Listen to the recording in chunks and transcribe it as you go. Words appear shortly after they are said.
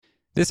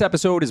This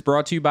episode is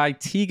brought to you by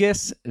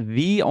Tegas,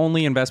 the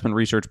only investment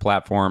research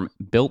platform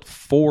built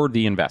for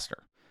the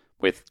investor.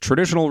 With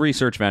traditional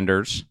research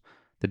vendors,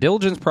 the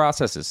diligence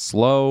process is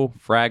slow,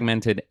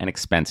 fragmented, and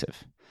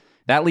expensive.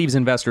 That leaves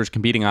investors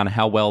competing on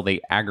how well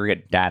they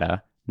aggregate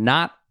data,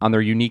 not on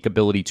their unique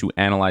ability to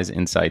analyze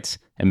insights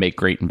and make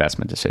great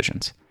investment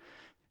decisions.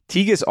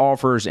 Tegas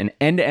offers an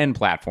end-to-end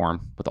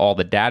platform with all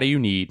the data you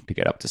need to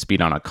get up to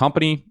speed on a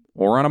company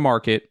or on a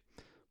market,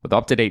 with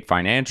up-to-date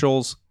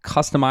financials,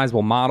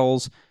 customizable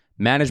models,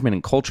 management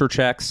and culture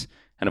checks,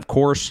 and of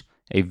course,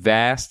 a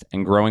vast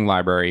and growing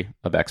library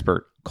of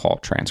expert call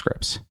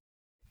transcripts.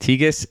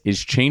 Tegas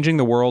is changing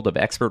the world of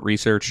expert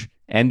research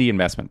and the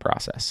investment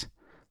process.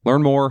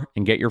 Learn more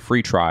and get your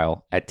free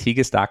trial at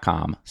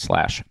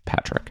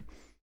tegas.com/Patrick.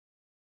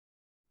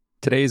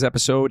 Today's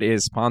episode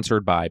is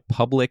sponsored by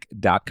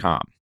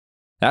Public.com.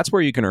 That's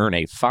where you can earn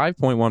a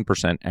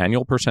 5.1%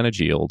 annual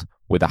percentage yield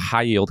with a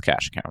high-yield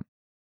cash account.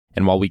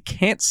 And while we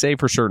can't say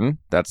for certain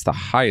that's the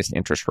highest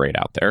interest rate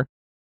out there,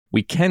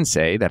 we can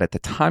say that at the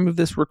time of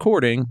this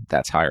recording,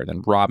 that's higher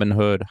than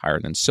Robinhood, higher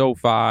than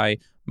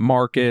SoFi,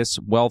 Marcus,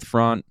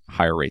 Wealthfront,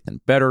 higher rate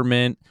than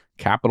Betterment,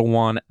 Capital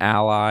One,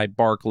 Ally,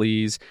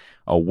 Barclays,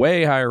 a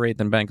way higher rate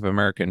than Bank of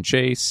America and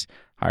Chase,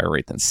 higher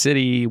rate than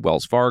Citi,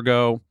 Wells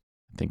Fargo.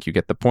 I think you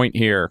get the point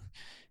here.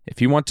 If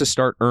you want to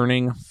start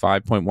earning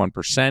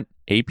 5.1%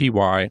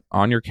 APY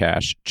on your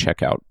cash,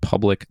 check out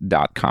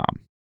Public.com.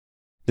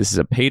 This is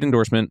a paid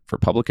endorsement for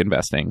public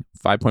investing,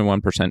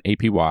 5.1%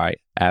 APY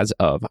as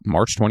of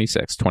March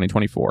 26,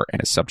 2024,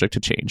 and is subject to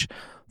change.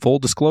 Full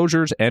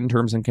disclosures and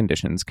terms and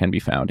conditions can be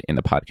found in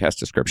the podcast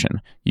description.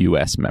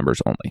 U.S.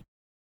 members only.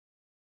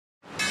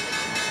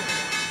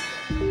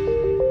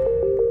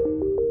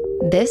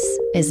 This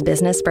is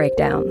Business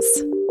Breakdowns.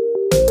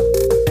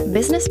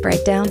 Business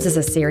Breakdowns is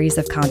a series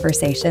of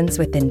conversations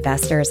with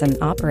investors and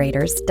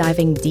operators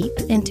diving deep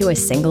into a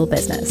single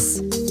business.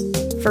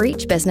 For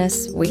each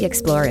business, we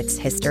explore its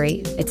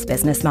history, its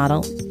business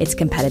model, its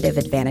competitive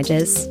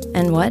advantages,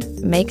 and what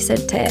makes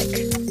it tick.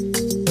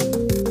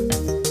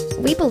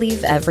 We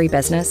believe every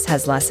business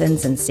has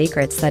lessons and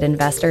secrets that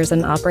investors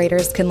and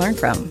operators can learn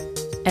from,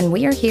 and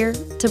we are here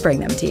to bring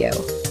them to you.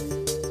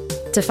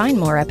 To find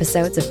more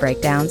episodes of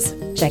Breakdowns,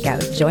 check out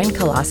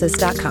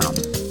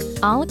joincolossus.com.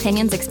 All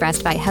opinions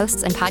expressed by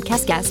hosts and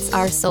podcast guests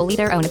are solely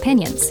their own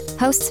opinions.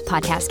 Hosts,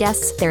 podcast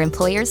guests, their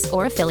employers,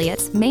 or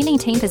affiliates may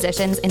maintain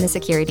positions in the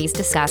securities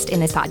discussed in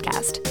this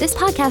podcast. This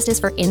podcast is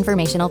for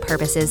informational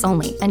purposes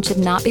only and should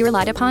not be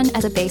relied upon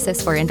as a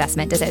basis for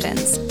investment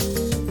decisions.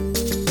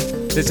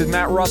 This is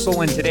Matt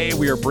Russell, and today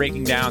we are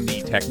breaking down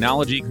the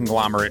technology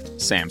conglomerate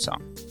Samsung.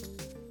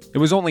 It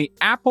was only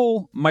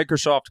Apple,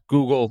 Microsoft,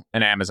 Google,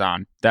 and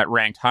Amazon that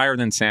ranked higher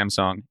than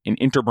Samsung in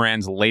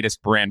Interbrand's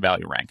latest brand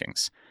value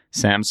rankings.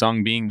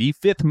 Samsung being the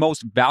fifth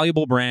most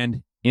valuable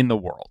brand in the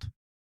world.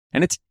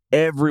 And it's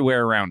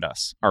everywhere around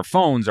us. Our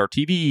phones, our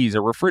TVs,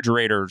 our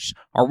refrigerators,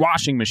 our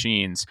washing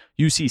machines.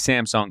 You see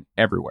Samsung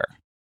everywhere.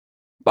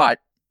 But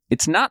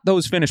it's not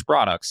those finished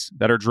products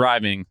that are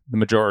driving the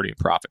majority of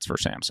profits for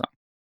Samsung.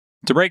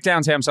 To break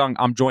down Samsung,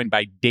 I'm joined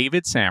by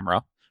David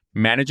Samra,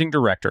 Managing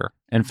Director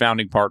and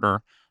founding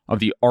partner of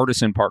the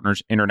Artisan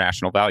Partners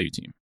International Value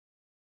Team.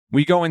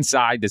 We go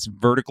inside this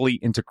vertically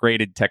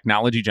integrated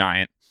technology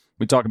giant.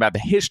 We talk about the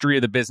history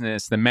of the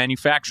business, the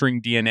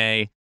manufacturing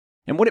DNA,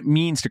 and what it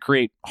means to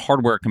create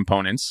hardware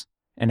components,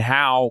 and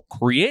how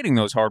creating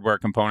those hardware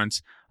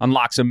components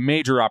unlocks some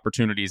major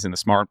opportunities in the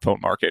smartphone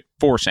market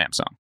for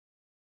Samsung.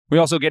 We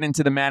also get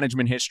into the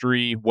management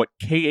history, what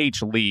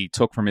K.H. Lee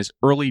took from his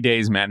early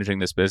days managing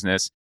this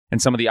business,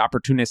 and some of the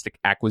opportunistic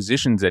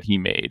acquisitions that he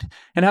made,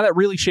 and how that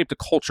really shaped a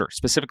culture,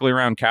 specifically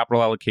around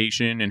capital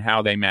allocation and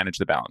how they manage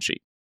the balance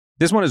sheet.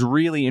 This one is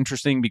really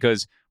interesting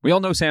because we all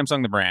know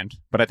Samsung the brand,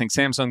 but I think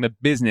Samsung the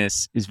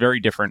business is very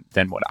different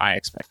than what I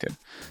expected.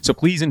 So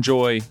please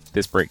enjoy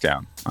this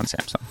breakdown on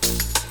Samsung.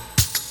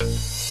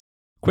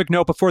 Quick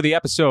note before the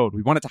episode,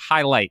 we wanted to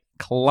highlight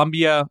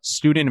Columbia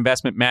Student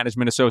Investment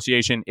Management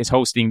Association is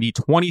hosting the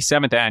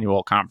 27th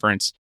annual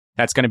conference.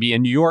 That's going to be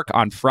in New York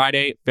on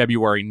Friday,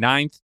 February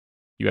 9th.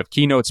 You have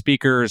keynote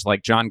speakers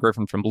like John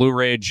Griffin from Blue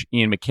Ridge,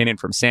 Ian McKinnon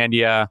from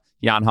Sandia,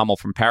 Jan Hummel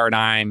from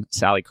Paradigm,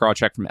 Sally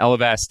Krawcheck from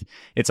Ellevest.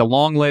 It's a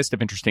long list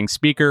of interesting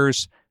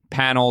speakers,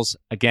 panels.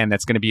 Again,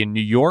 that's going to be in New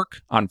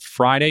York on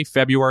Friday,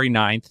 February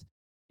 9th.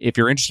 If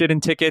you're interested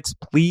in tickets,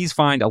 please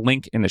find a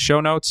link in the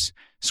show notes.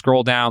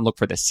 Scroll down, look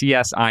for the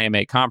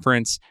CSIMA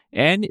conference.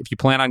 And if you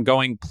plan on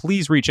going,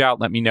 please reach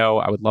out. Let me know.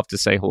 I would love to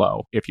say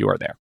hello if you are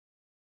there.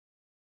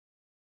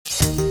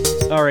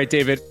 All right,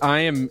 David, I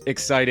am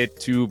excited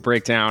to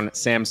break down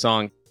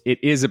Samsung. It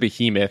is a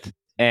behemoth,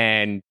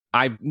 and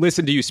I've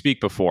listened to you speak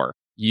before.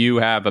 You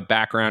have a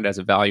background as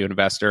a value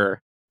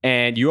investor,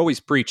 and you always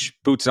preach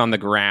boots on the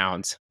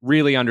ground,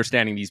 really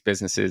understanding these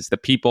businesses, the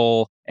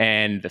people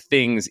and the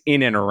things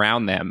in and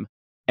around them.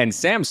 And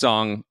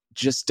Samsung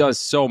just does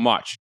so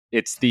much.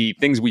 It's the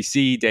things we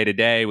see day to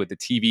day with the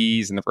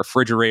TVs and the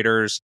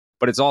refrigerators,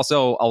 but it's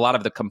also a lot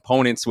of the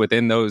components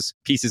within those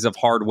pieces of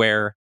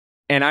hardware.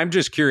 And I'm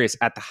just curious,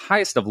 at the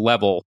highest of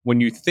level,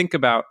 when you think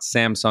about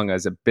Samsung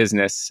as a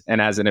business and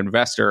as an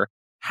investor,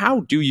 how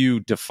do you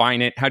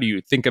define it? How do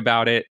you think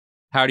about it?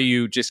 How do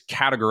you just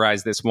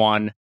categorize this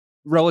one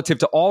relative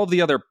to all of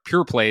the other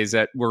pure plays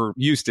that we're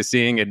used to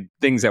seeing and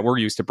things that we're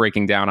used to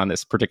breaking down on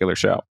this particular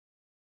show?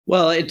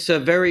 Well, it's a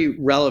very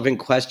relevant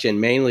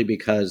question, mainly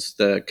because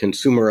the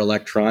consumer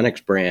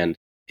electronics brand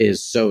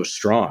is so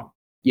strong.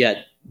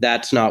 Yet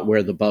that's not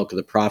where the bulk of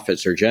the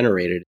profits are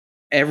generated.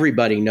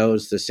 Everybody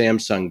knows the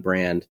Samsung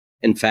brand.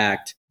 In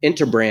fact,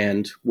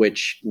 Interbrand,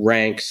 which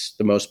ranks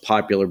the most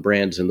popular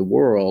brands in the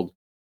world,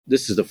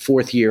 this is the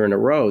fourth year in a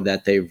row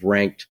that they've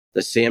ranked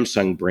the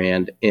Samsung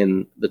brand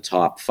in the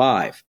top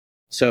 5.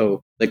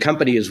 So the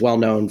company is well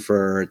known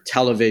for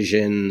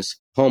televisions,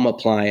 home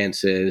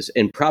appliances,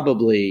 and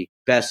probably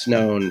best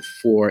known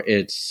for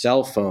its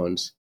cell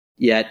phones.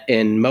 Yet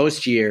in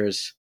most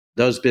years,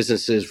 those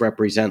businesses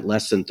represent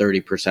less than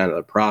 30% of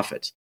the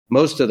profits.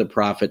 Most of the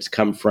profits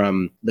come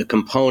from the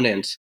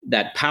components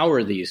that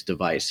power these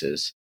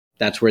devices.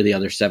 That's where the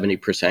other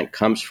 70%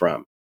 comes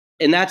from.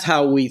 And that's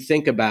how we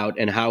think about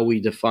and how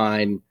we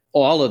define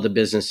all of the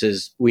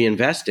businesses we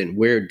invest in.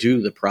 Where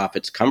do the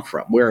profits come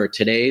from? Where are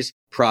today's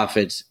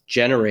profits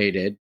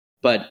generated?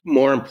 But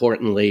more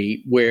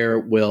importantly, where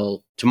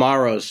will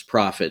tomorrow's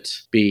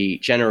profits be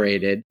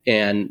generated?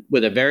 And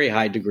with a very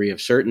high degree of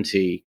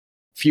certainty,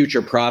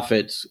 future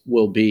profits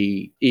will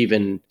be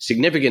even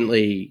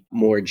significantly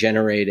more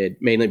generated,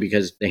 mainly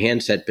because the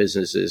handset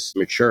business is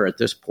mature at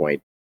this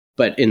point.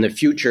 But in the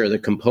future, the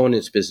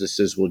components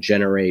businesses will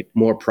generate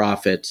more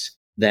profits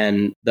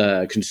than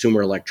the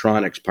consumer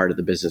electronics part of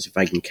the business, if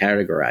I can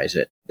categorize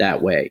it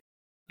that way.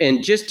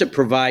 And just to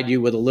provide you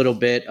with a little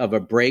bit of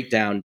a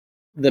breakdown,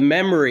 the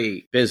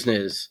memory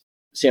business,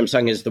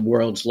 Samsung is the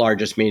world's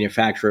largest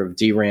manufacturer of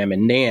DRAM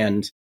and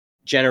NAND,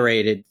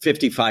 generated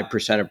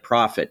 55% of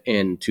profit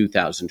in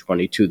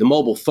 2022. The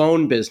mobile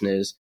phone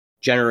business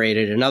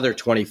generated another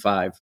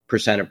 25%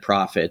 of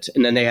profits.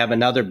 And then they have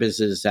another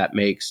business that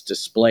makes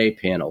display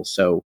panels.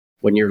 So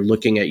when you're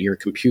looking at your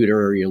computer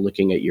or you're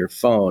looking at your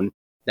phone,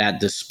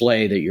 that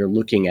display that you're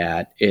looking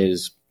at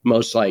is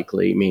most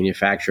likely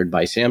manufactured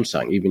by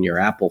Samsung, even your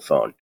Apple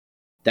phone.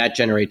 That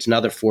generates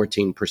another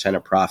 14%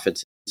 of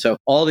profits. So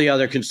all the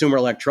other consumer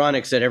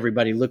electronics that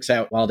everybody looks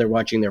at while they're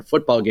watching their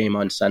football game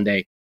on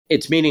Sunday,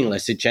 it's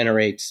meaningless. It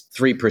generates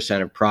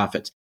 3% of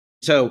profits.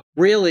 So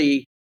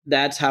really,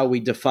 that's how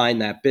we define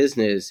that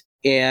business.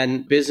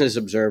 And business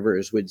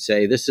observers would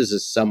say this is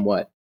a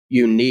somewhat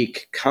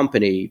unique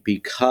company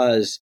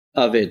because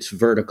of its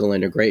vertical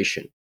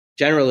integration.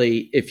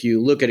 Generally, if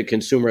you look at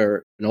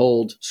an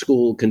old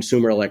school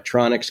consumer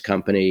electronics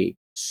company,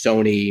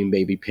 Sony,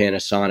 maybe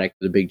Panasonic,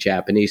 the big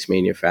Japanese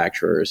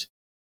manufacturers,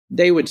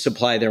 they would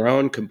supply their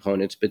own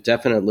components, but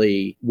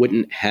definitely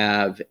wouldn't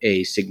have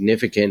a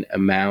significant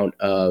amount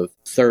of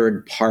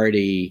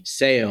third-party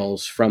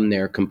sales from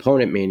their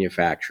component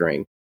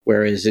manufacturing.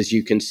 Whereas, as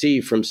you can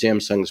see from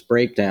Samsung's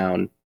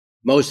breakdown,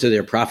 most of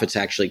their profits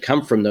actually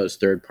come from those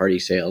third-party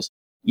sales,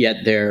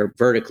 yet they're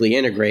vertically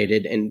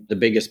integrated, and the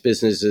biggest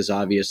business is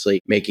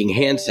obviously making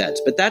handsets.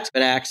 But that's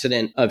an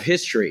accident of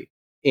history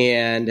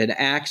and an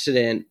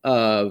accident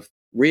of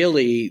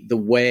really the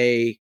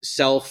way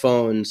cell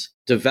phones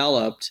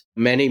developed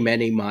many,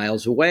 many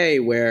miles away,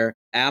 where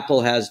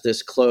Apple has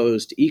this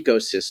closed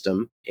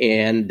ecosystem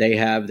and they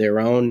have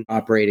their own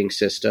operating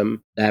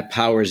system that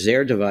powers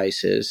their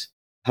devices.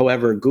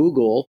 However,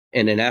 Google,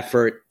 in an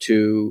effort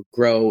to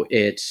grow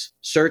its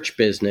search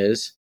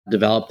business,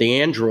 developed the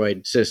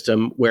Android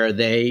system where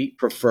they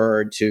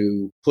preferred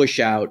to push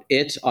out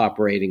its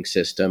operating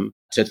system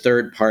to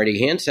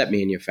third-party handset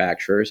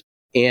manufacturers.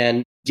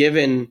 And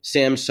given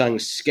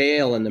Samsung's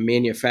scale in the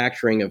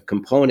manufacturing of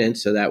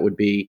components, so that would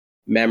be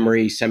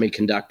memory,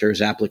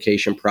 semiconductors,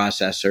 application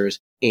processors,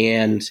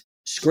 and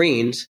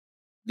screens,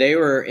 they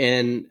were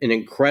in an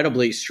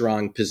incredibly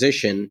strong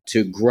position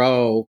to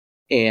grow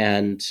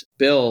and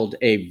build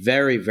a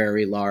very,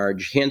 very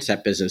large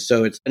handset business.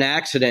 So it's an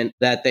accident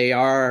that they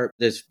are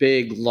this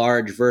big,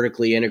 large,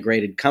 vertically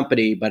integrated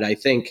company. But I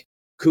think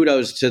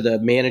kudos to the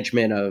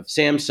management of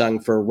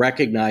Samsung for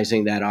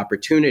recognizing that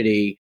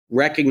opportunity,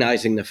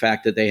 recognizing the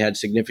fact that they had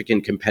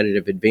significant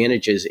competitive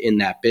advantages in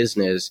that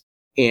business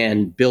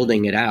and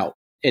building it out.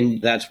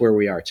 And that's where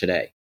we are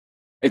today.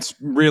 It's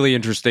really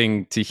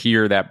interesting to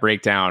hear that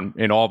breakdown.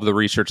 In all of the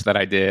research that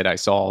I did, I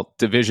saw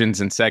divisions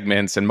and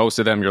segments, and most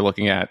of them you're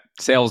looking at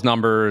sales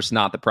numbers,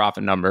 not the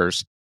profit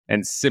numbers,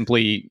 and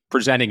simply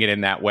presenting it in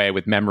that way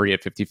with memory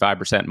at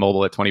 55%,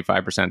 mobile at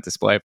 25%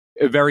 display.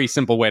 A very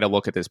simple way to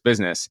look at this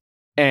business.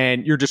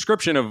 And your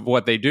description of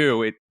what they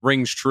do, it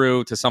rings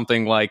true to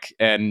something like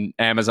an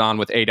Amazon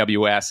with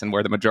AWS and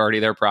where the majority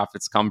of their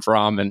profits come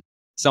from, and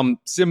some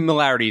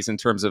similarities in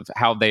terms of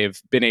how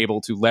they've been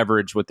able to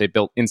leverage what they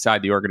built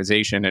inside the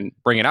organization and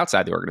bring it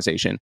outside the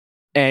organization.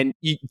 And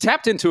you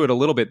tapped into it a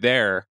little bit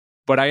there,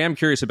 but I am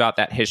curious about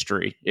that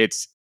history.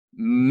 It's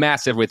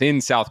massive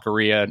within South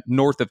Korea.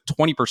 North of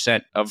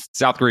 20% of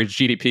South Korea's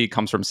GDP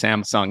comes from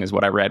Samsung, is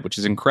what I read, which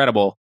is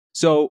incredible.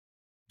 So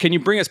Can you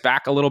bring us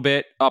back a little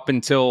bit up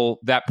until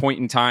that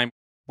point in time?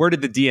 Where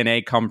did the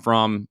DNA come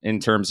from in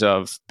terms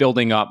of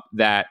building up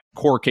that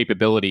core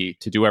capability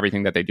to do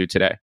everything that they do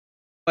today?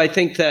 I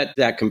think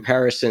that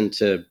comparison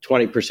to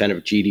 20%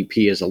 of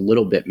GDP is a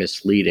little bit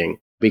misleading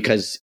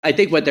because I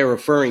think what they're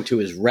referring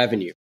to is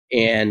revenue.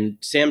 And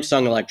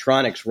Samsung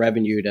Electronics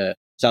revenue to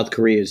South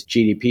Korea's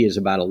GDP is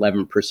about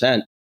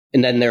 11%.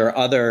 And then there are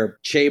other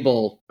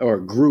chaebol or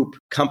group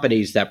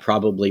companies that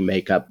probably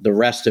make up the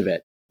rest of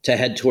it to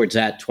head towards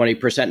that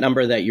 20%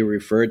 number that you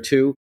referred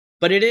to.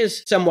 But it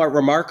is somewhat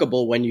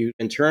remarkable when you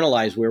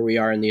internalize where we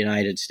are in the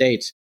United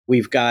States.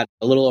 We've got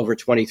a little over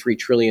 $23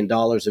 trillion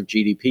of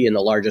GDP, and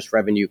the largest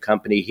revenue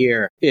company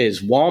here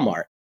is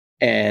Walmart.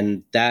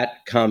 And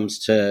that comes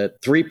to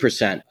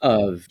 3%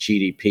 of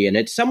GDP. And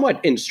it's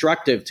somewhat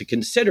instructive to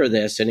consider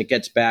this, and it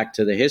gets back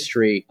to the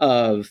history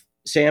of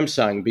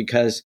Samsung,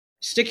 because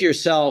stick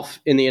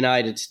yourself in the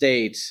United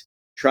States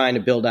trying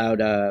to build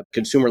out a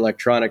consumer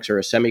electronics or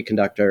a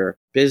semiconductor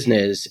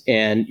business,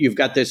 and you've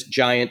got this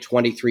giant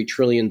 $23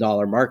 trillion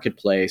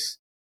marketplace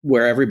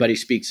where everybody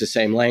speaks the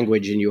same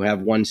language and you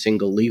have one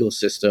single legal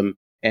system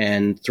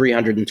and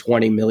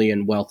 320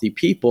 million wealthy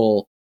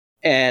people,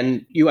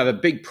 and you have a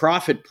big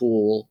profit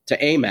pool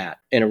to aim at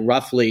in a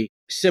roughly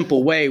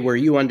simple way where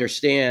you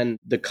understand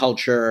the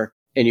culture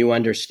and you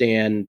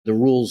understand the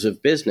rules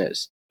of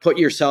business. Put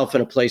yourself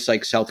in a place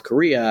like South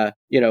Korea,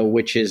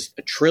 which is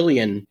 $1.5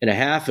 trillion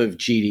of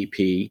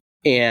GDP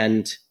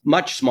and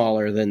much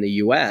smaller than the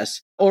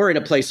US, or in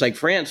a place like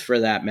France, for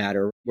that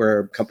matter,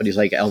 where companies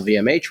like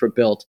LVMH were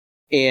built,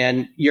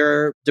 and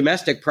your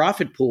domestic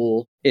profit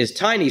pool is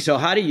tiny. So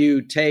how do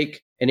you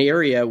take an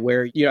area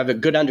where you have a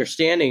good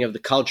understanding of the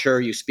culture,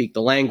 you speak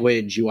the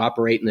language, you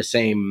operate in the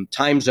same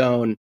time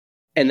zone,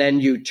 and then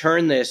you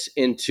turn this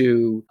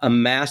into a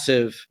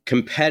massive,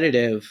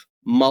 competitive,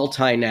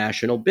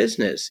 multinational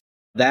business?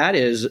 That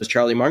is, as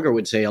Charlie Munger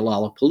would say, a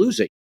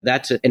Lollapalooza.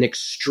 That's an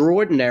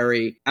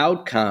extraordinary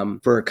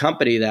outcome for a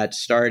company that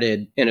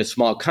started in a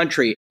small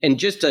country. And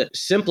just to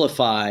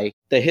simplify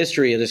the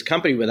history of this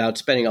company without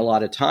spending a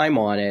lot of time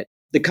on it,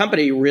 the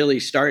company really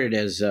started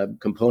as a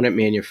component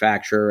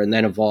manufacturer and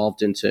then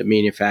evolved into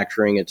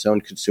manufacturing its own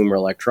consumer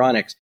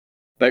electronics,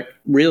 but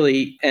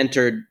really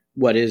entered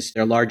what is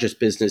their largest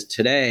business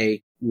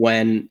today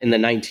when in the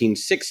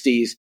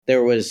 1960s,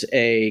 there was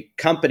a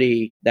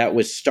company that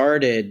was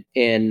started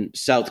in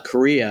South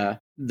Korea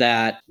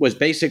that was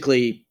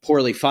basically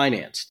poorly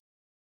financed.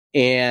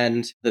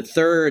 And the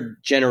third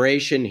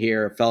generation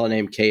here, a fellow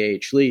named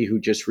K.H. Lee, who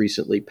just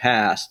recently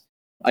passed,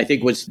 I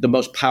think was the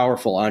most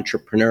powerful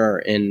entrepreneur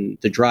and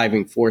the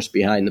driving force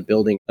behind the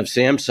building of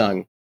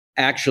Samsung,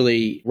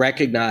 actually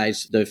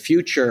recognized the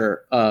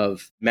future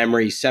of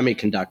memory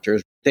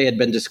semiconductors. They had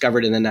been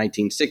discovered in the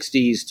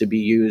 1960s to be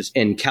used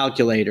in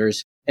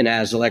calculators. And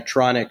as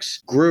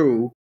electronics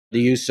grew,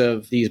 the use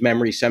of these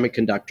memory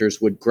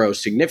semiconductors would grow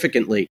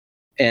significantly.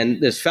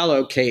 And this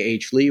fellow,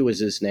 K.H. Lee was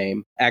his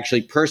name,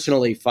 actually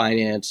personally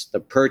financed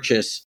the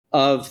purchase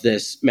of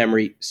this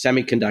memory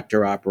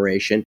semiconductor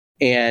operation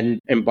and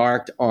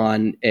embarked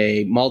on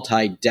a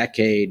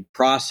multi-decade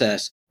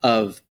process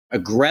of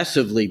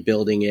aggressively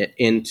building it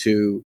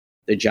into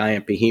the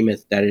giant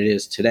behemoth that it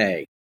is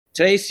today.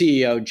 Today's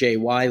CEO,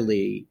 J.Y.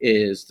 Lee,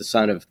 is the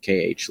son of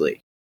K.H.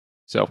 Lee.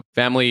 So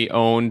family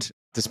owned.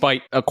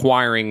 Despite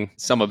acquiring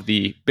some of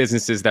the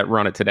businesses that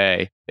run it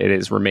today, it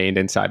has remained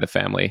inside the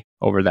family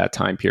over that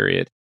time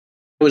period.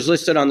 It was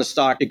listed on the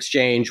stock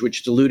exchange,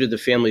 which diluted the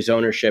family's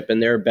ownership.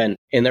 And there have been,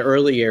 in the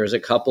early years, a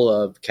couple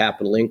of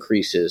capital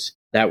increases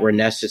that were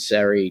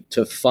necessary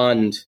to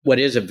fund what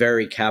is a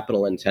very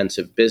capital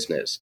intensive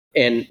business.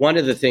 And one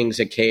of the things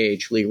that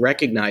K.H. Lee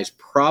recognized,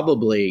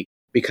 probably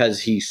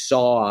because he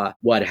saw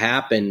what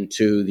happened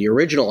to the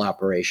original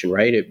operation,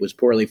 right? It was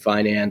poorly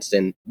financed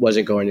and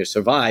wasn't going to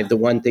survive. The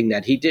one thing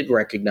that he did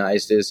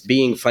recognize is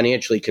being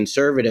financially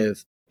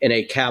conservative in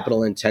a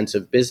capital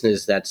intensive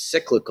business that's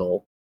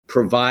cyclical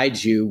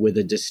provides you with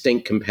a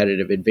distinct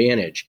competitive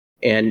advantage.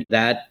 And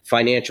that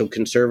financial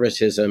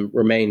conservatism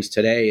remains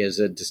today as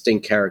a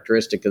distinct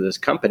characteristic of this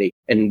company.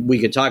 And we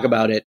could talk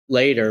about it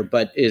later,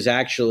 but is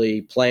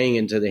actually playing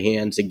into the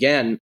hands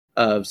again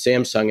of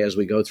Samsung as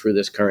we go through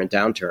this current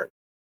downturn.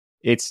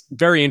 It's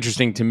very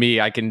interesting to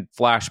me. I can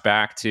flash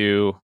back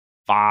to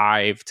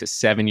 5 to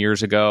 7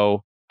 years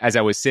ago as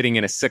I was sitting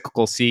in a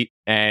cyclical seat,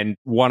 and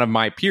one of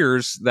my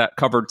peers that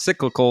covered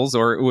cyclicals,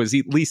 or it was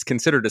at least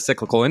considered a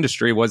cyclical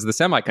industry, was the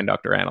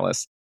semiconductor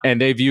analyst. And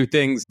they view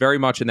things very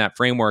much in that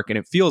framework. And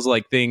it feels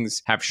like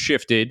things have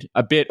shifted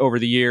a bit over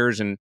the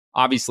years. And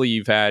obviously,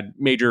 you've had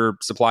major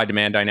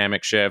supply-demand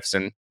dynamic shifts,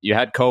 and you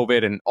had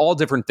COVID and all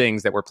different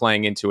things that were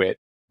playing into it.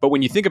 But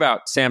when you think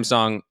about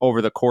Samsung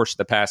over the course of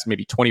the past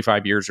maybe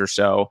 25 years or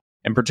so,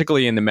 and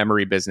particularly in the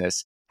memory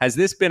business, has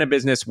this been a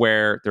business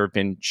where there have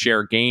been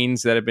share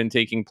gains that have been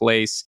taking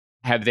place?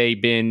 Have they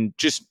been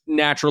just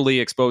naturally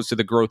exposed to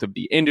the growth of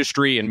the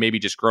industry and maybe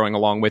just growing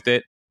along with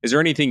it? Is there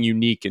anything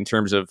unique in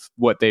terms of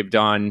what they've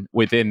done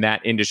within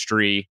that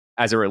industry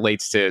as it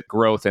relates to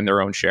growth and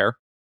their own share?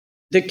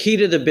 The key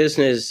to the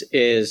business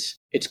is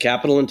it's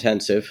capital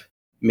intensive.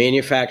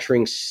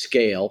 manufacturing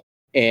scale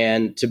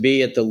and to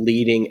be at the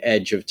leading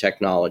edge of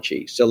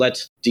technology. So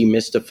let's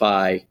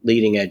demystify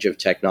leading edge of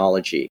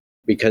technology,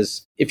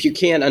 because if you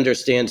can't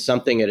understand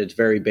something at its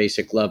very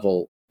basic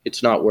level,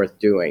 it's not worth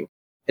doing.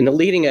 And the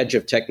leading edge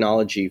of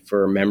technology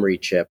for a memory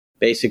chip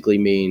basically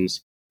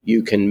means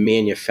you can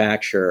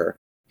manufacture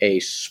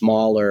a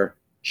smaller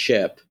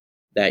chip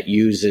that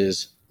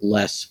uses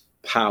less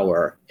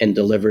power and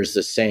delivers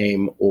the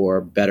same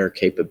or better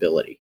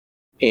capability.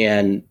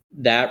 And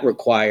that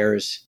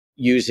requires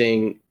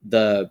using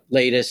the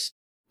latest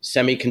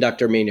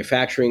semiconductor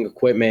manufacturing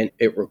equipment.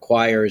 It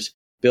requires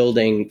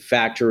building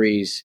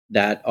factories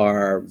that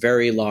are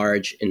very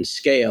large in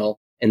scale.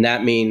 And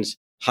that means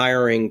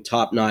hiring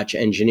top-notch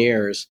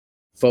engineers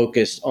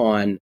focused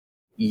on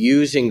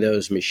using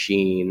those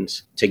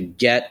machines to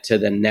get to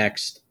the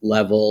next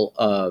level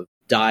of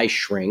die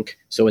shrink.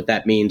 So what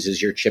that means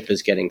is your chip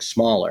is getting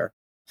smaller,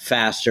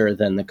 faster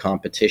than the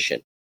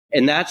competition.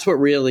 And that's what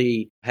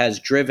really has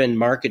driven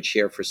market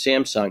share for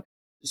Samsung.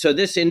 So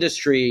this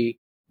industry,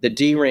 the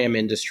DRAM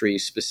industry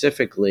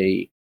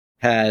specifically,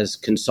 has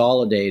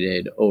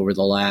consolidated over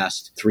the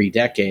last 3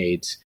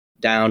 decades,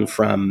 down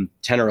from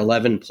 10 or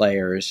 11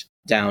 players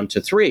down to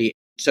 3.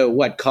 So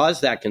what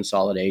caused that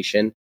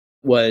consolidation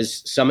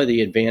was some of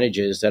the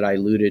advantages that I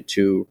alluded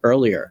to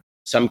earlier.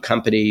 Some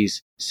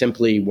companies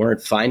simply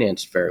weren't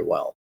financed very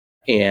well.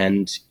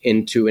 And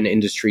into an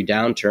industry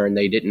downturn,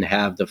 they didn't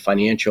have the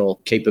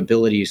financial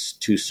capabilities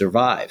to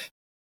survive.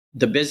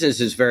 The business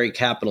is very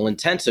capital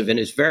intensive, and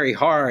it's very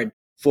hard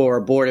for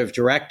a board of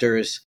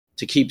directors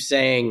to keep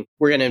saying,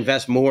 we're going to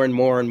invest more and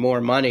more and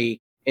more money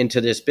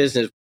into this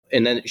business.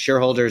 And then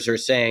shareholders are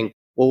saying,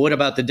 well, what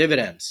about the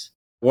dividends?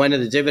 When are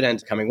the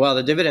dividends coming? Well,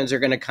 the dividends are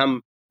going to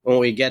come when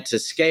we get to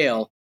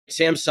scale.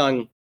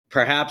 Samsung,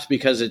 perhaps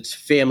because it's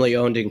family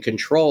owned and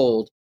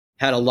controlled,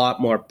 had a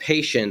lot more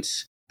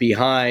patience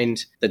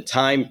behind the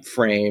time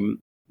frame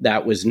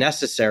that was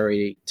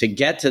necessary to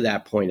get to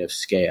that point of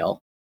scale.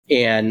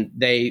 And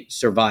they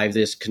survived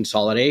this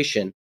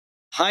consolidation.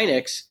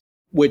 Hynix,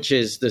 which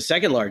is the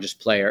second largest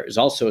player, is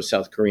also a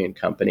South Korean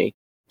company,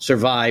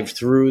 survived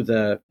through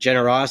the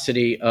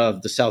generosity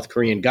of the South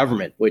Korean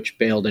government, which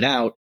bailed it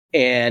out.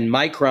 And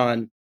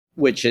Micron,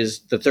 which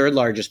is the third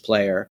largest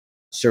player,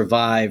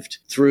 survived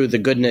through the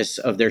goodness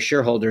of their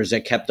shareholders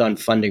that kept on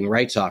funding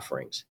rights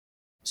offerings.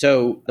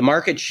 So the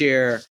market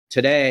share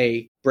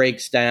today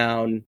breaks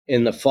down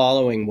in the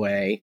following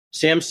way.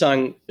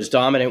 Samsung is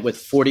dominant with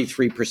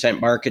 43%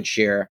 market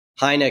share.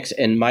 Hynix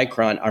and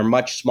Micron are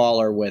much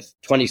smaller with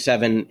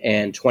 27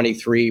 and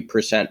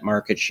 23%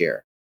 market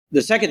share.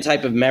 The second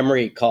type of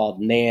memory,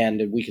 called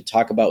NAND, and we could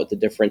talk about what the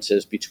difference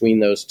is between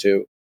those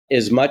two,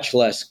 is much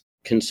less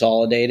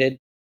consolidated.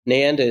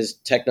 NAND is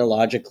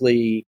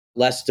technologically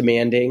less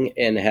demanding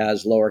and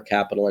has lower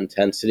capital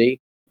intensity.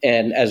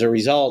 And as a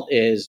result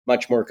is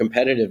much more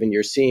competitive. And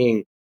you're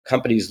seeing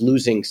companies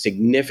losing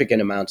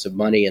significant amounts of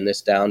money in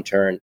this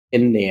downturn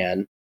in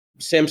NAND.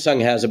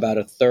 Samsung has about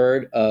a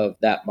third of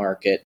that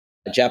market.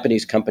 A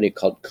Japanese company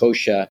called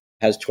Kosha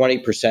has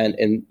 20%,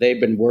 and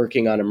they've been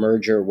working on a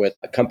merger with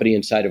a company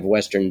inside of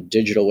Western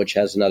Digital, which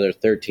has another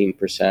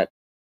 13%.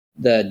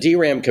 The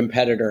DRAM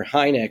competitor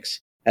Hynix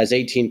has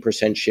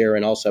 18% share,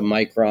 and also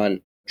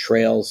Micron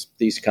trails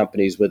these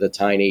companies with a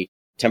tiny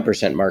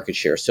 10% market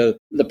share. So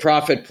the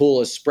profit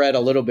pool is spread a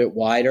little bit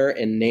wider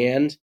in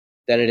NAND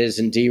than it is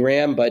in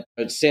DRAM, but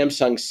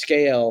Samsung's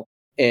scale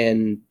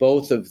in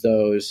both of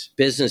those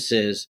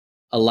businesses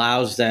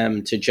allows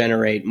them to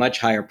generate much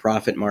higher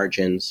profit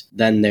margins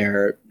than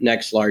their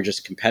next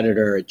largest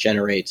competitor. It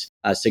generates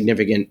a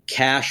significant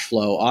cash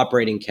flow,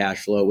 operating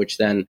cash flow, which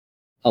then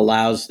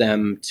allows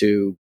them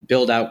to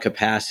build out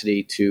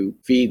capacity to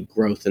feed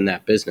growth in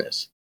that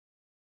business.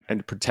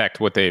 And protect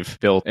what they've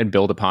built and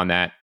build upon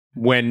that.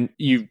 When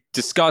you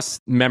discuss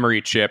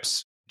memory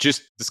chips,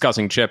 just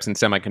discussing chips and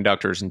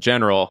semiconductors in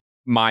general,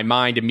 my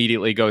mind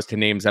immediately goes to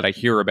names that I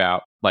hear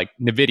about, like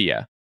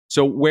NVIDIA.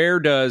 So where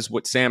does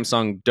what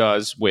Samsung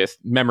does with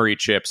memory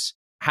chips,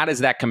 how does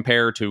that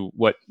compare to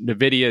what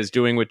NVIDIA is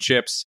doing with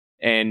chips?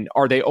 And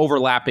are they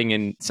overlapping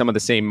in some of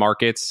the same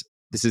markets?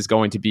 This is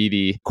going to be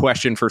the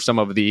question for some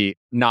of the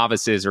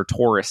novices or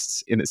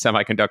tourists in the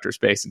semiconductor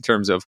space in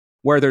terms of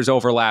where there's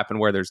overlap and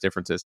where there's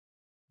differences.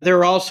 There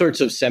are all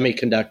sorts of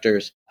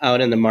semiconductors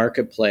out in the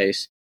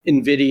marketplace.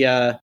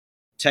 NVIDIA,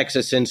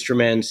 Texas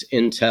Instruments,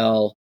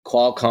 Intel,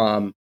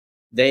 Qualcomm,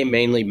 they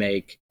mainly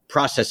make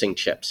processing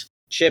chips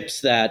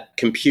that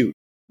compute,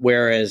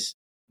 whereas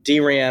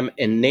DRAM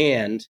and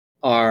NAND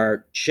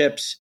are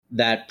chips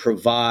that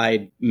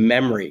provide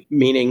memory,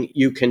 meaning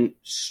you can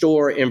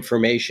store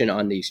information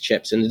on these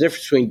chips. And the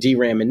difference between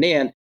DRAM and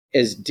NAND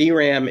is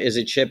DRAM is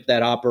a chip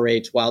that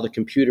operates while the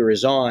computer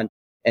is on,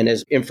 and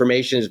as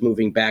information is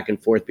moving back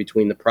and forth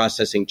between the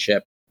processing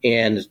chip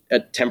and a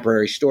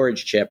temporary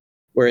storage chip,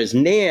 whereas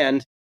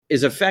NAND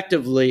is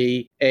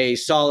effectively a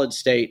solid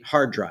state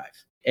hard drive.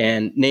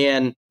 And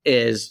NAND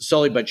is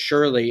slowly but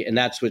surely, and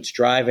that's what's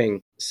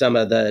driving some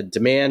of the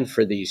demand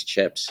for these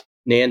chips.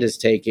 NAND is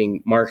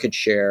taking market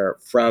share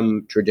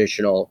from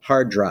traditional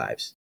hard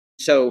drives.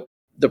 So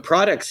the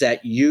products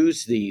that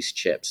use these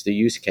chips, the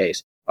use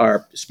case,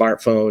 are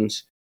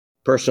smartphones,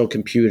 personal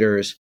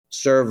computers,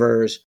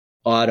 servers,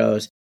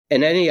 autos,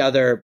 and any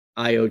other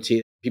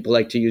IoT. People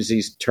like to use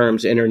these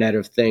terms, Internet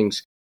of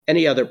Things,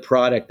 any other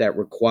product that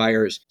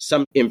requires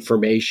some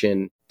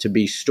information to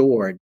be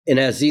stored. And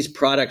as these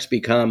products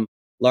become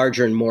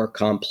larger and more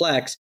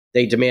complex,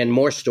 they demand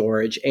more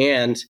storage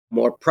and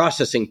more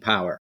processing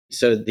power.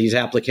 So these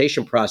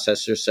application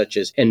processors, such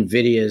as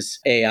NVIDIA's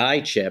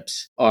AI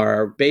chips,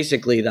 are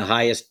basically the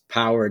highest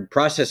powered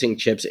processing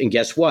chips. And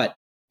guess what?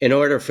 In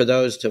order for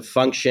those to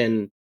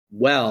function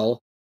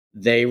well,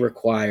 they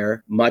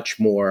require much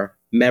more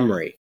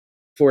memory.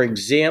 For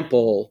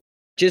example,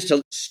 just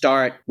to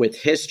start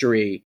with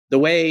history, the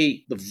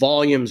way the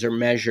volumes are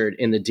measured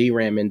in the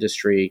DRAM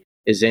industry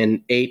is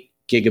in 8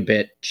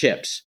 gigabit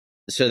chips.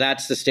 So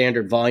that's the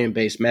standard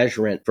volume-based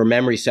measurement for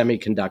memory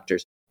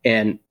semiconductors.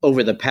 And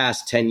over the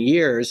past 10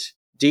 years,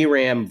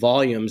 DRAM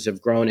volumes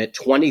have grown at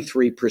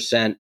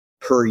 23%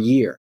 per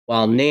year,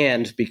 while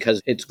NAND,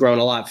 because it's grown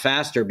a lot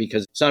faster,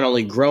 because it's not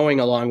only growing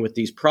along with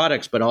these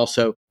products, but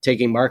also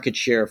taking market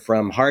share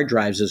from hard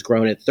drives, has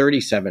grown at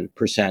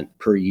 37%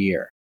 per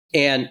year.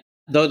 And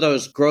though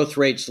those growth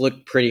rates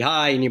look pretty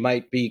high, and you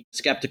might be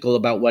skeptical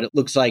about what it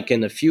looks like in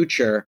the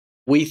future,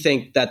 we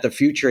think that the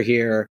future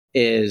here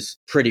is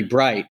pretty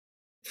bright.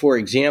 For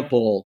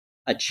example,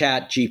 a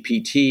chat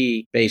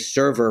GPT-based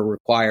server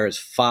requires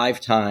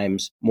 5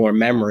 times more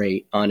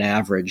memory on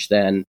average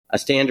than a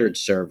standard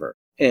server.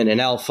 And an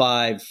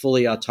L5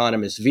 fully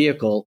autonomous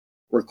vehicle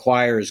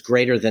requires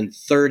greater than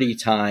 30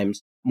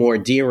 times more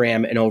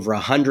DRAM and over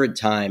 100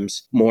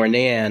 times more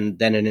NAND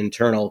than an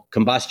internal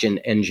combustion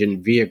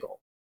engine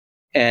vehicle.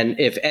 And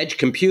if edge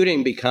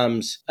computing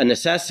becomes a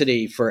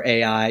necessity for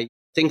AI,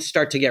 things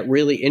start to get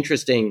really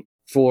interesting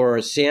for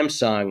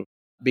Samsung,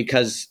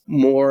 because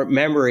more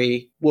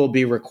memory will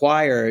be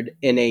required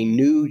in a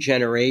new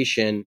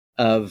generation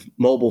of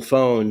mobile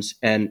phones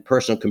and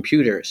personal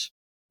computers.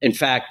 In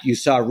fact, you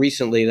saw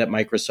recently that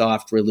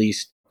Microsoft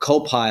released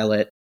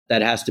Copilot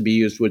that has to be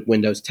used with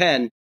Windows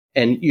 10,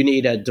 and you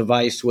need a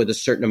device with a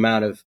certain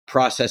amount of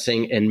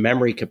processing and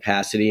memory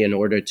capacity in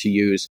order to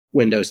use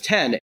Windows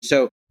 10.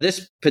 So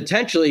this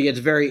potentially gets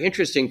very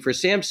interesting for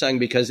Samsung,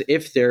 because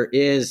if there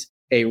is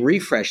a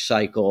refresh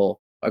cycle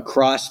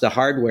across the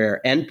hardware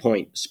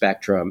endpoint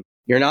spectrum,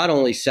 you're not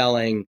only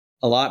selling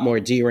a lot more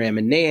DRAM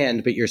and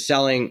NAND, but you're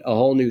selling a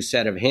whole new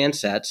set of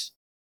handsets.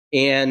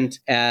 And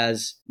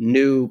as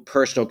new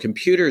personal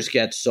computers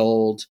get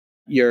sold,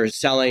 you're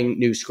selling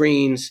new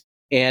screens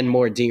and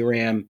more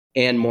DRAM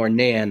and more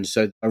NAND.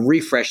 So a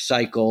refresh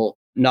cycle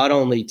not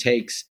only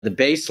takes the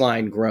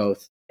baseline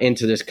growth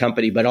into this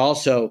company, but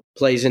also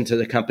plays into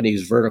the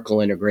company's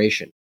vertical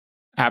integration.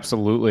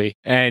 Absolutely.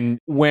 And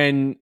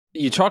when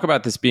you talk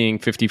about this being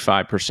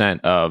 55%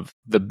 of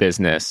the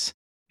business,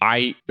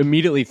 I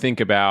immediately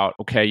think about,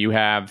 okay, you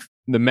have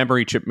the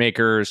memory chip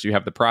makers, you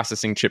have the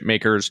processing chip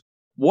makers.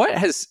 What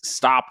has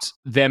stopped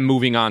them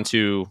moving on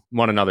to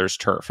one another's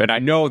turf? And I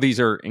know these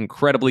are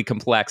incredibly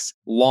complex,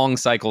 long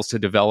cycles to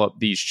develop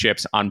these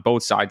chips on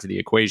both sides of the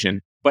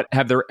equation. But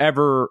have there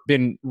ever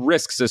been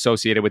risks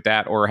associated with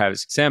that? Or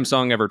has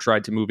Samsung ever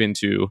tried to move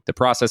into the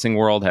processing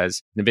world?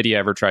 Has NVIDIA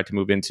ever tried to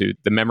move into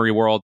the memory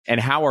world?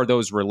 And how are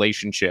those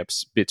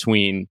relationships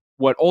between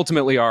what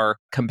ultimately are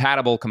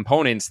compatible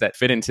components that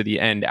fit into the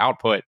end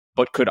output,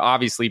 but could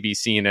obviously be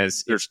seen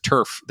as there's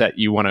turf that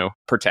you want to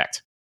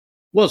protect?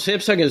 Well,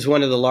 Samsung is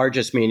one of the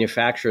largest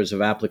manufacturers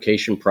of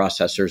application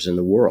processors in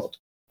the world,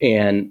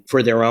 and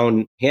for their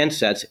own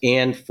handsets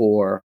and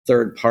for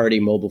third-party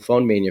mobile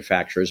phone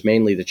manufacturers,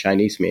 mainly the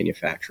Chinese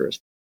manufacturers.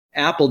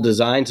 Apple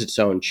designs its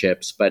own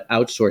chips, but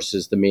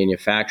outsources the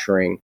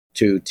manufacturing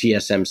to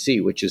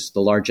TSMC, which is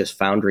the largest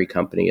foundry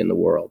company in the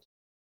world.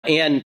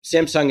 And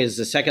Samsung is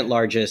the second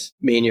largest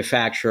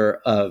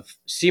manufacturer of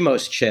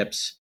CMOS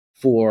chips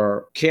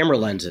for camera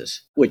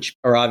lenses, which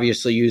are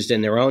obviously used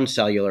in their own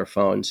cellular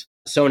phones.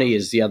 Sony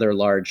is the other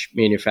large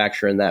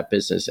manufacturer in that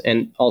business,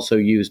 and also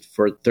used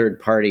for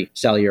third-party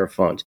cellular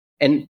phones.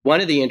 And one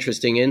of the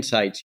interesting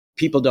insights,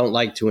 people don't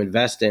like to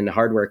invest in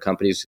hardware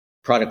companies.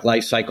 Product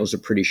life cycles are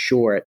pretty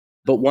short.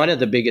 But one of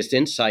the biggest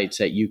insights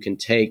that you can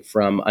take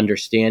from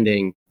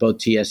understanding both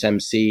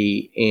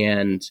TSMC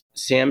and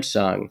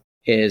Samsung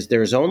is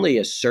there's only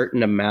a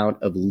certain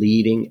amount of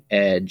leading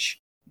edge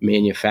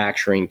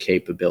manufacturing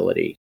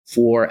capability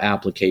for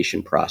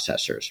application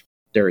processors.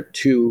 There are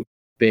 2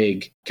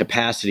 big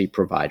capacity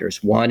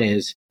providers. One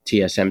is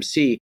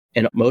TSMC,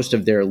 and most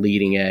of their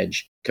leading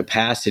edge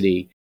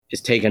capacity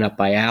is taken up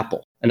by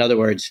Apple. In other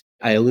words,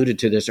 I alluded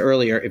to this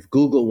earlier, if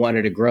Google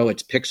wanted to grow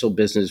its Pixel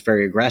business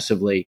very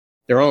aggressively,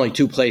 there are only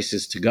 2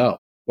 places to go.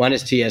 One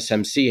is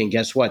TSMC, and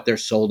guess what? They're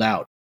sold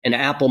out. And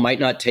Apple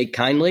might not take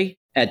kindly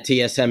at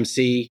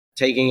TSMC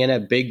taking in a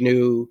big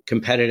new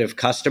competitive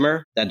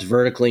customer that's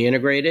vertically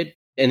integrated.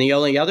 And the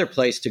only other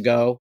place to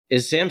go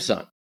is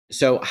Samsung.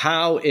 So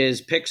how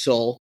is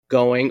Pixel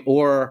going,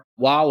 or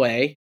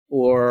Huawei,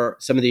 or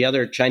some of the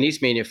other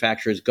Chinese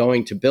manufacturers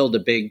going to build a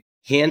big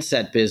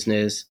handset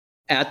business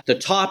at the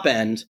top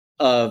end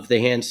of the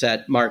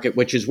handset market,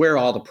 which is where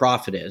all the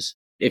profit is.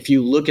 If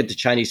you look at the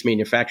Chinese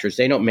manufacturers,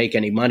 they don't make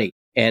any money.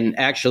 And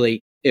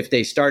actually, if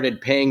they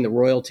started paying the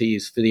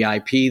royalties for the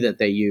IP that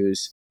they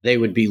use, they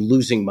would be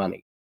losing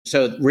money.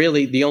 So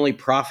really, the only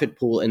profit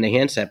pool in the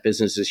handset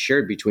business is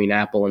shared between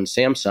Apple and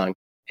Samsung.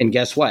 And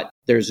guess what?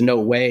 There's no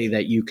way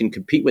that you can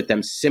compete with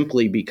them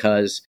simply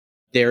because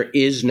there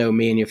is no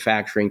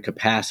manufacturing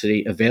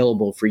capacity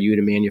available for you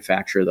to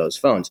manufacture those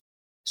phones.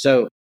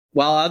 So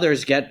while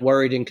others get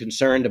worried and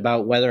concerned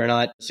about whether or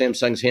not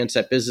Samsung's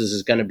handset business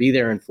is going to be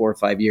there in 4 or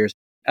 5 years,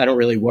 I don't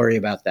really worry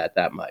about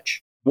that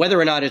much. Whether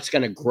or not it's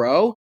going to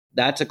grow,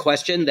 that's a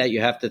question that you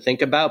have to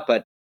think about.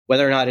 But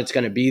whether or not it's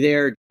going to be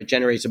there, it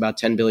generates about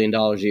 $10 billion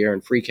a year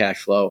in free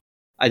cash flow.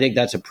 I think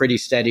that's a pretty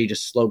steady,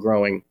 just slow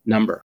growing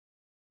number.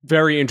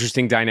 Very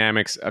interesting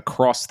dynamics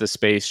across the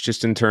space,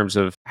 just in terms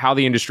of how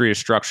the industry is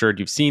structured.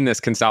 You've seen this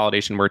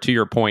consolidation where, to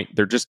your point,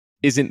 there just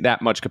isn't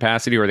that much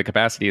capacity, or the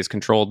capacity is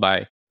controlled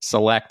by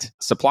select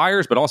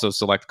suppliers, but also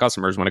select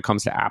customers when it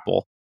comes to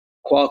Apple.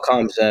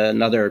 Qualcomm's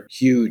another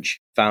huge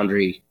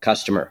foundry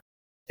customer.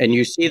 And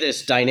you see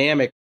this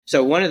dynamic.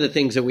 So one of the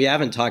things that we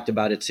haven't talked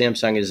about at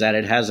Samsung is that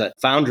it has a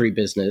foundry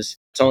business.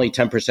 It's only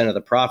 10% of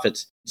the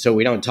profits, so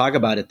we don't talk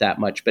about it that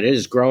much, but it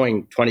is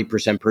growing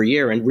 20% per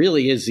year and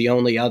really is the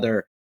only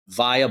other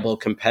viable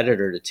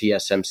competitor to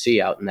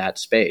TSMC out in that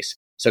space.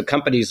 So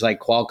companies like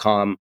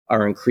Qualcomm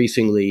are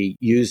increasingly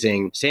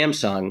using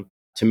Samsung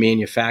to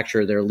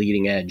manufacture their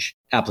leading edge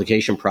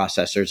application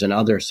processors and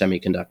other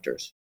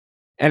semiconductors.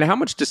 And how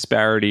much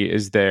disparity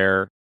is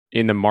there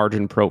in the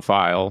margin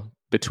profile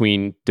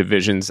between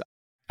divisions?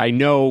 I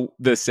know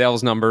the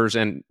sales numbers,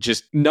 and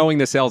just knowing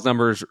the sales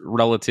numbers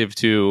relative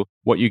to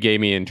what you gave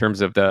me in terms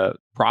of the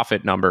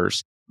profit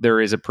numbers, there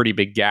is a pretty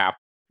big gap.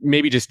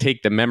 Maybe just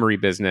take the memory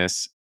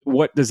business.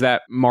 What does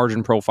that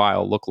margin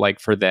profile look like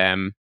for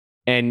them?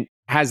 And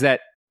has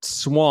that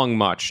swung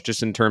much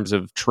just in terms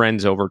of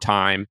trends over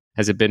time?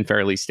 Has it been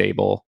fairly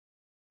stable?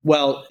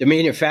 Well, the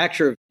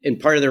manufacturer, and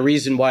part of the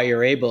reason why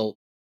you're able,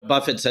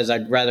 Buffett says,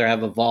 I'd rather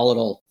have a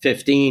volatile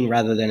 15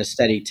 rather than a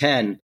steady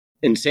 10.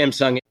 And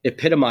Samsung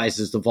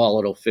epitomizes the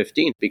volatile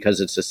 15 because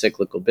it's a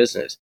cyclical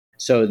business.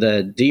 So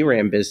the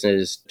DRAM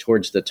business,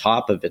 towards the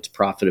top of its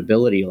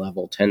profitability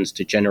level, tends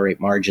to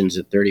generate margins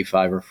at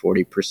 35 or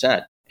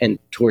 40%. And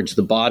towards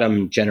the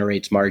bottom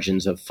generates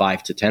margins of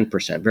 5 to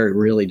 10%. Very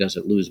rarely does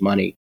it lose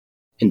money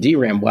in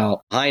DRAM,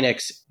 while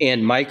Hynix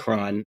and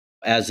Micron,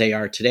 as they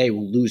are today,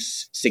 will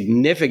lose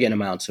significant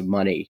amounts of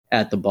money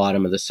at the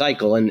bottom of the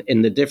cycle. And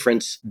the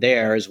difference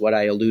there is what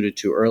I alluded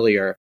to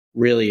earlier,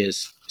 really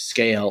is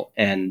scale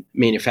and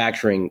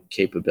manufacturing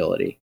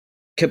capability.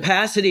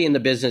 Capacity in the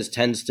business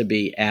tends to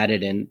be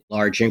added in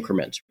large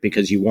increments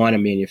because you want to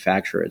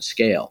manufacture at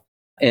scale.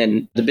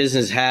 And the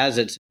business has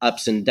its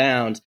ups and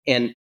downs.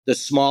 And the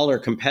smaller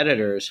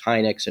competitors,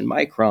 Hynix and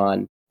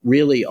Micron,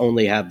 really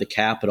only have the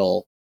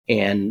capital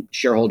and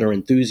shareholder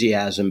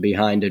enthusiasm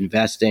behind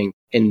investing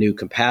in new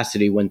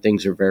capacity when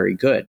things are very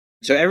good.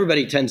 So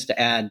everybody tends to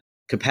add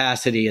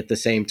capacity at the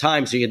same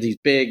time. So you get these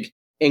big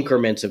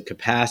increments of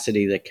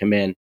capacity that come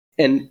in.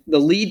 And the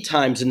lead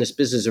times in this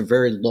business are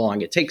very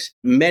long. It takes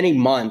many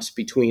months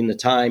between the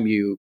time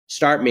you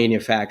start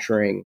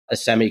manufacturing a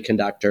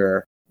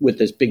semiconductor with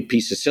this big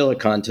piece of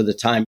silicon to the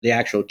time the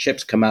actual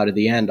chips come out at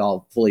the end,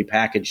 all fully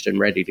packaged and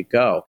ready to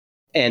go.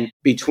 And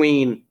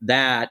between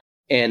that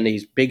and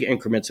these big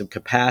increments of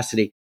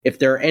capacity, if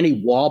there are any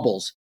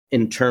wobbles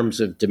in terms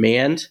of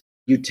demand,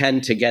 you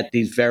tend to get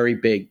these very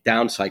big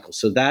down cycles.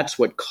 So that's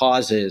what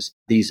causes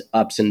these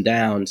ups and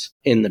downs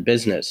in the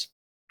business.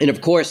 And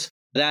of course,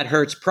 that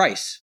hurts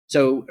price.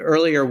 So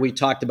earlier we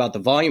talked about the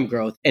volume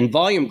growth, and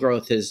volume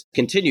growth has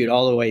continued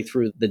all the way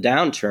through the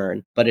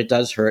downturn, but it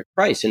does hurt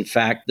price. In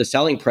fact, the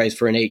selling price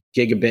for an 8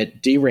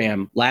 gigabit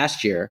DRAM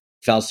last year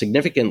fell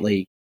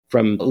significantly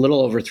from a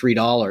little over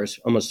 $3,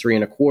 almost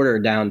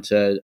 $3.25, down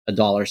to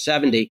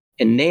 $1.70.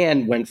 And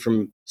NAND went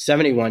from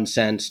 71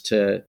 cents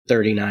to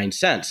 39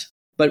 cents.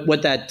 But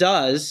what that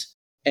does,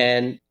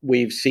 and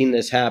we've seen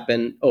this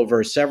happen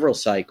over several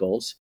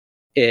cycles,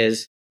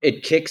 is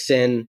it kicks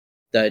in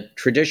the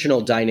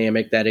traditional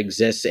dynamic that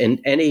exists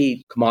in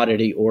any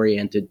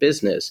commodity-oriented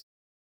business.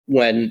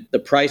 When the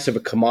price of a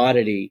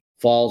commodity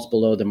falls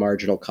below the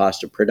marginal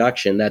cost of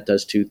production, that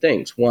does two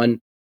things. One,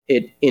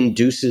 it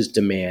induces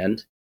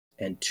demand,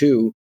 and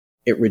two,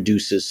 it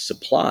reduces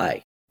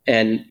supply.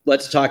 And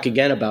let's talk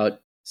again about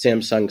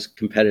Samsung's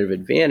competitive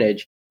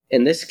advantage.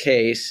 In this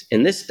case,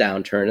 in this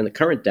downturn, in the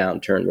current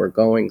downturn we're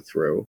going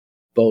through,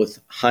 both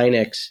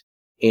Hynix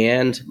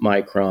and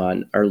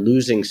Micron are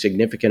losing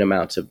significant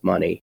amounts of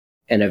money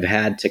and have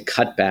had to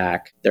cut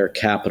back their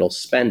capital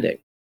spending.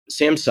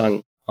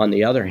 Samsung, on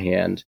the other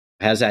hand,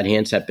 has that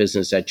handset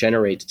business that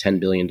generates $10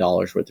 billion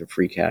worth of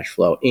free cash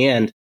flow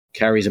and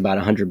carries about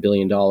 $100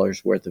 billion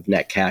worth of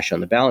net cash on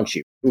the balance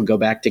sheet. We go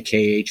back to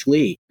K.H.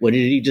 Lee. What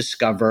did he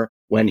discover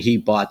when he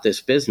bought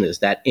this business?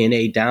 That in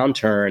a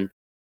downturn,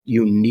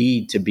 you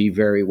need to be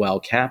very well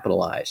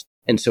capitalized.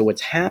 And so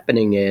what's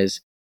happening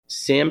is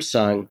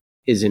Samsung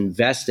is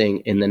investing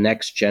in the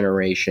next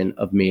generation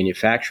of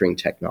manufacturing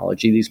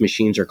technology. These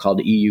machines are called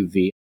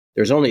EUV.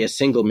 There's only a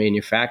single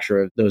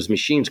manufacturer of those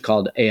machines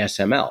called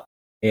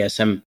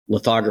ASM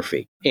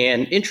lithography.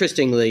 And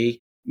interestingly,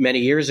 many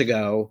years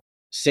ago,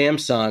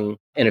 Samsung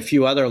and a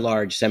few other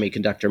large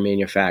semiconductor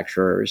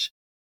manufacturers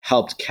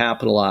helped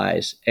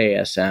capitalize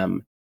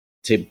ASM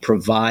to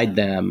provide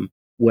them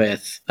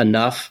with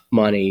enough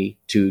money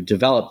to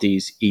develop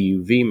these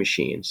EUV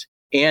machines.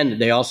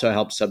 And they also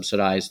help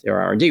subsidize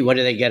their R&D. What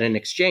do they get in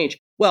exchange?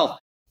 Well,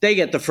 they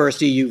get the first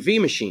EUV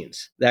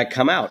machines that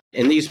come out.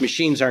 And these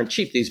machines aren't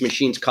cheap. These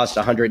machines cost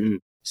 $170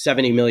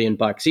 million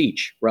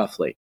each,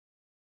 roughly.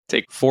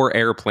 Take 4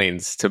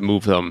 airplanes to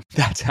move them.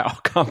 That's how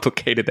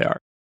complicated they are.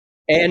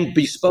 And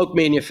bespoke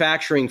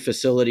manufacturing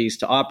facilities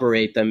to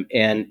operate them.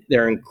 And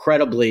they're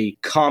incredibly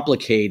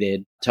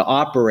complicated to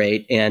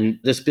operate. And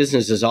this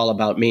business is all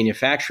about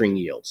manufacturing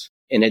yields.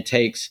 And it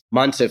takes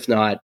months, if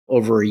not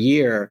over a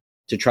year,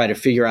 to try to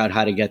figure out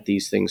how to get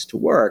these things to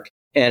work.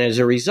 And as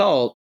a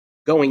result,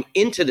 going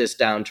into this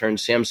downturn,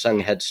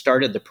 Samsung had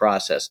started the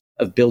process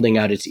of building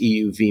out its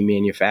EUV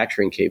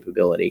manufacturing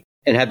capability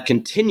and have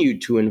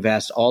continued to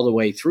invest all the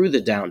way through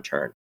the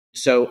downturn.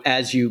 So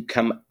as you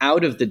come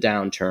out of the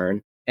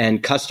downturn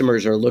and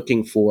customers are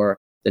looking for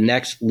the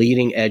next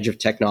leading edge of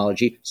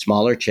technology,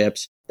 smaller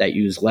chips that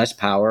use less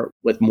power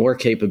with more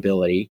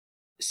capability,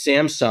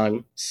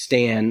 Samsung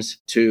stands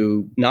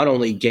to not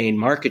only gain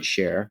market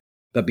share,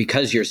 but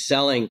because you're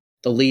selling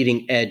the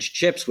leading edge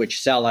chips, which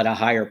sell at a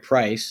higher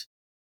price,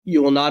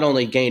 you will not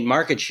only gain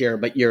market share,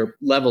 but your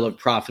level of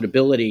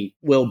profitability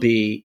will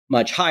be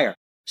much higher.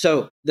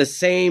 So the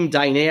same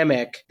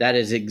dynamic that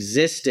has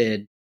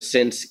existed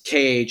since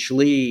K.H.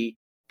 Lee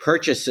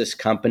purchased this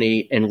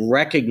company and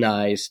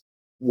recognized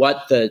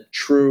what the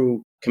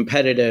true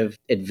competitive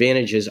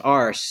advantages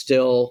are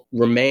still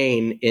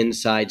remain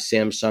inside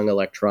Samsung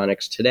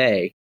Electronics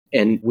today.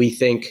 And we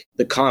think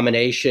the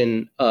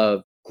combination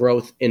of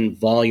growth in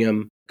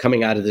volume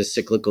coming out of this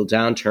cyclical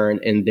downturn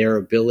and their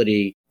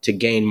ability to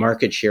gain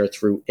market share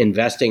through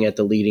investing at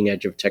the leading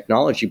edge of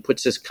technology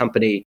puts this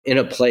company in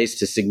a place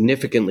to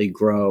significantly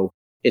grow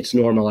its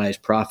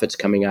normalized profits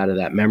coming out of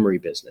that memory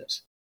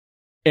business.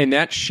 And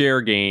that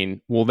share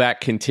gain, will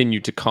that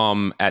continue to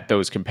come at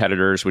those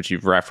competitors, which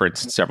you've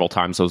referenced several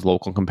times, those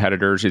local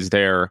competitors? Is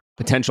there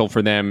potential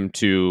for them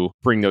to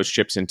bring those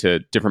chips into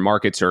different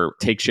markets or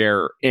take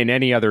share in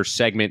any other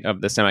segment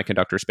of the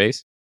semiconductor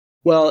space?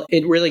 Well,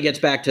 it really gets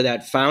back to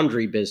that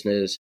foundry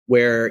business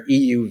where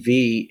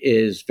EUV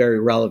is very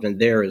relevant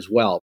there as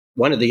well.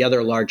 One of the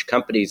other large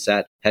companies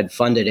that had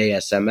funded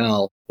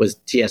ASML was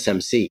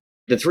TSMC.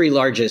 The 3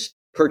 largest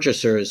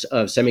purchasers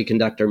of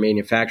semiconductor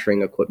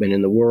manufacturing equipment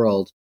in the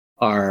world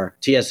are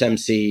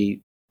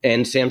TSMC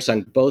and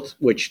Samsung, both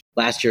which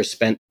last year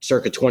spent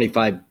circa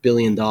 $25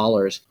 billion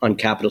on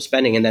capital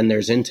spending. And then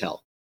there's Intel.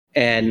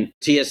 And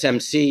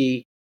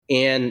TSMC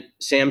and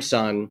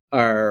Samsung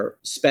are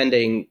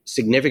spending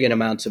significant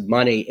amounts of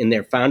money in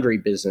their foundry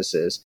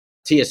businesses.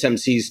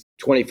 TSMC's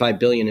 $25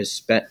 billion is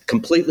spent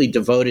completely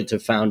devoted to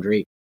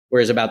foundry,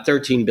 whereas about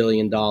 $13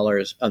 billion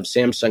of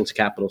Samsung's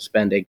capital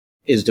spending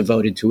is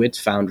devoted to its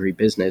foundry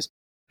business.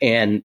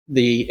 And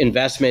the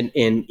investment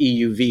in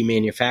EUV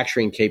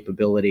manufacturing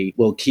capability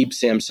will keep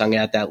Samsung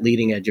at that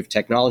leading edge of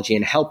technology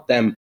and help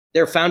them.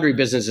 Their foundry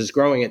business is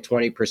growing at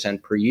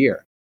 20% per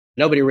year.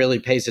 Nobody really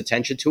pays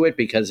attention to it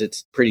because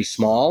it's pretty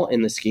small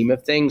in the scheme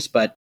of things.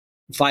 But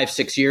 5,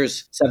 6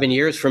 years, 7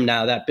 years from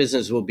now, that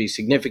business will be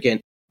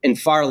significant and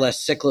far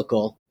less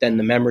cyclical than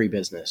the memory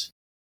business.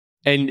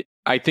 And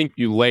I think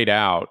you laid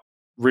out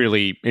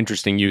really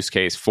interesting use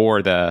case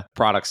for the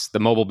products, the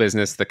mobile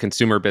business, the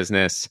consumer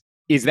business.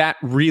 Is that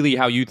really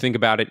how you think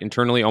about it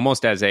internally,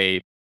 almost as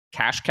a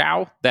cash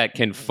cow that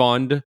can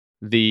fund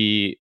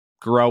the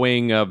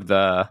growing of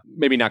the,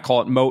 maybe not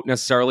call it moat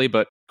necessarily,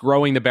 but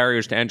growing the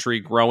barriers to entry,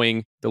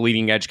 growing the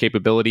leading edge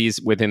capabilities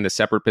within the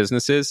separate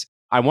businesses?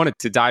 I wanted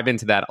to dive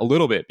into that a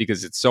little bit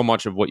because it's so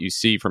much of what you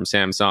see from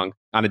Samsung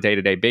on a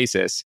day-to-day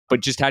basis.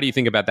 But just how do you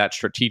think about that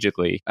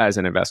strategically as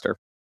an investor?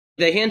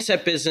 The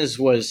handset business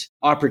was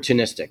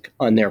opportunistic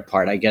on their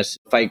part. I guess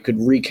if I could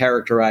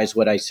recharacterize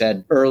what I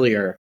said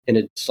earlier in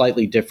a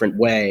slightly different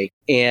way.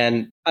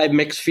 And I have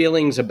mixed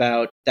feelings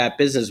about that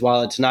business.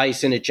 While it's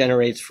nice and it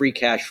generates free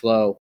cash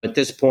flow, at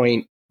this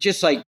point,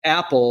 just like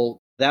Apple,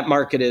 that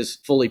market is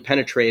fully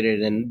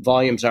penetrated and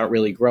volumes aren't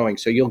really growing.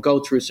 So you'll go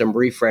through some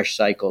refresh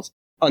cycles.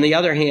 On the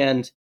other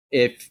hand,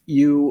 if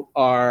you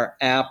are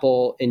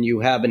Apple and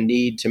you have a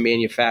need to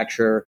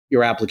manufacture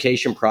your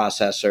application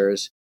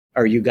processors,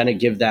 are you going to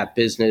give that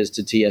business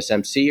to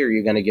TSMC or are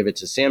you going to give it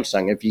to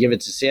Samsung? If you give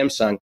it to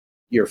Samsung,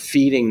 you're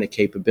feeding the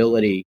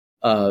capability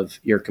of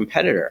your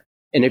competitor.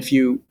 And if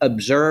you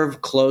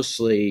observe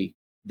closely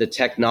the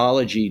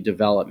technology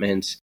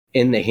developments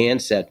in the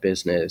handset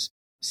business,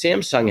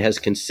 Samsung has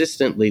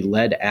consistently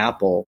led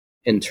Apple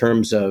in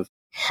terms of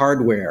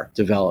hardware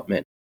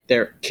development.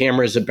 Their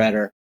cameras are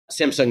better.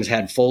 Samsung's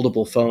had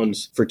foldable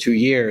phones for 2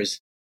 years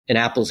and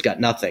Apple's got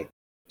nothing.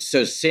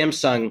 So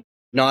Samsung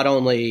not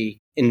only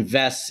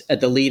invests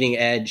at the leading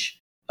edge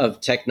of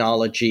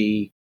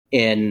technology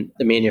in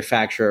the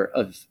manufacture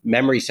of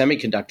memory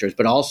semiconductors,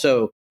 but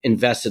also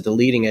invest at the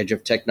leading edge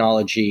of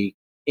technology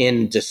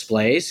in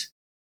displays.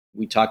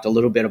 We talked a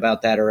little bit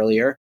about that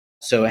earlier.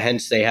 So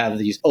hence they have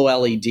these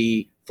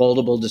OLED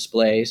foldable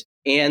displays,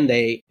 and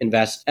they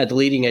invest at the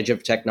leading edge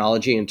of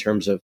technology in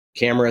terms of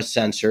camera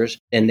sensors.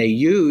 And they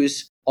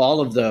use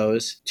all of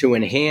those to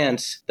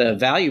enhance the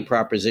value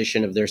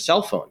proposition of their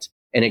cell phones.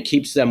 And it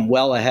keeps them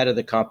well ahead of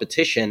the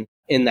competition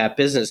in that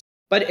business.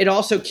 But it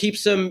also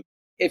keeps them,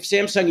 if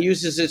Samsung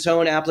uses its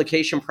own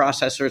application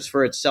processors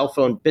for its cell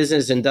phone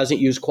business and doesn't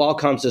use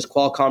Qualcomm's, does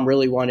Qualcomm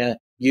really want to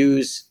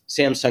use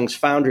Samsung's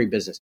foundry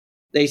business?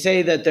 They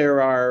say that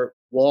there are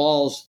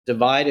walls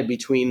divided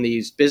between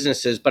these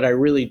businesses, but I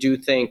really do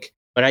think,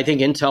 and I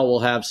think Intel will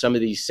have some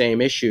of these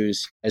same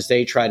issues as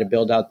they try to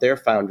build out their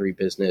foundry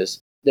business,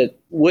 that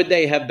would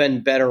they have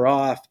been better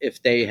off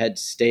if they had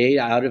stayed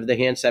out of the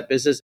handset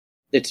business?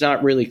 It's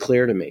not really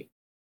clear to me.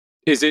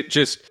 Is it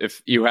just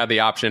if you had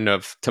the option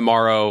of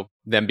tomorrow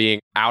them being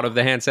out of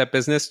the handset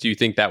business, do you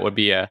think that would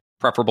be a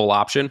preferable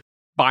option?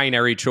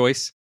 Binary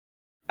choice?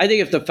 I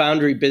think if the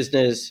foundry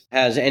business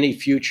has any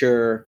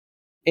future,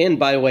 and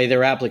by the way,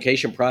 their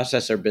application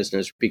processor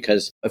business,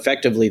 because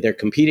effectively they're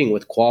competing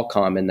with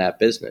Qualcomm in that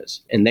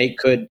business, and they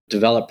could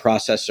develop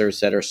processors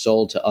that are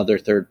sold to other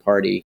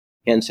third-party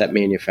handset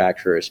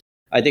manufacturers.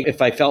 I think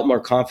if I felt more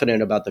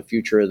confident about the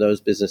future of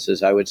those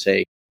businesses, I would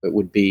say it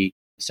would be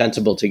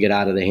sensible to get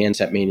out of the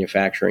handset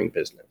manufacturing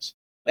business.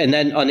 And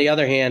then on the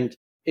other hand,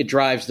 it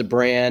drives the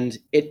brand.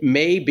 It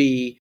may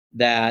be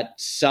that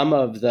some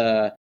of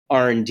the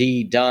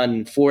R&D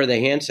done for the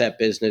handset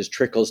business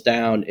trickles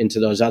down into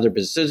those other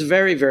businesses. It's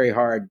very, very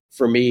hard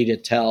for me to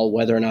tell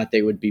whether or not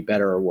they would be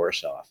better or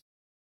worse off.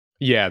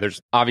 Yeah,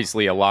 there's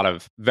obviously a lot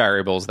of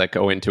variables that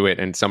go into it,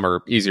 and some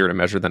are easier to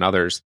measure than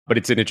others, but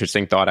it's an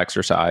interesting thought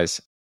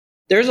exercise.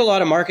 There's a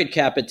lot of market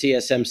cap at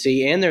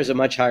TSMC, and there's a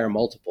much higher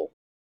multiple.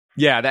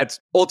 Yeah, that's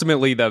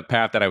ultimately the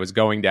path that I was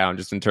going down,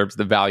 just in terms of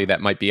the value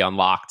that might be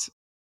unlocked.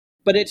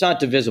 But it's not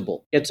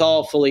divisible. It's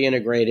all fully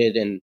integrated,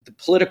 and the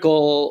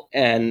political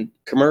and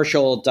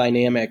commercial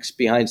dynamics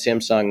behind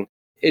Samsung,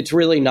 it's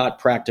really not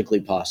practically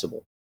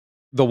possible.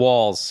 The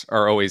walls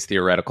are always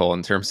theoretical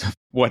in terms of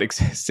what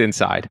exists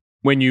inside.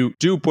 When you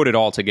do put it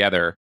all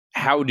together,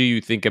 how do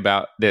you think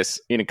about this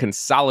in a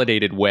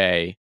consolidated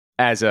way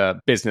as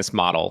a business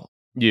model?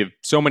 You have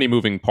so many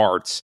moving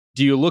parts.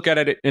 Do you look at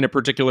it in a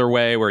particular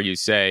way where you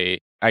say,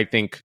 I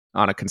think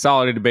on a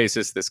consolidated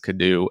basis, this could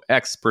do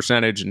X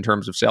percentage in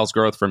terms of sales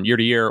growth from year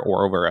to year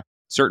or over a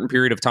certain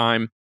period of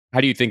time?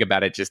 How do you think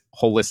about it just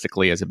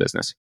holistically as a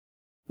business?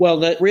 Well,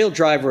 the real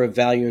driver of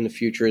value in the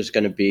future is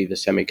going to be the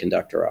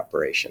semiconductor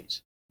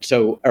operations.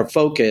 So our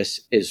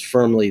focus is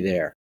firmly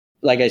there.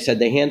 Like I said,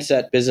 the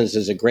handset business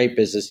is a great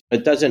business.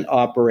 It doesn't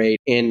operate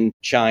in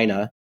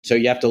China. So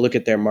you have to look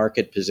at their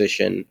market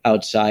position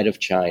outside of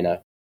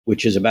China,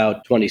 which is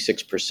about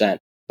 26%.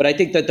 But I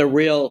think that the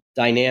real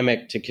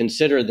dynamic to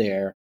consider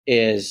there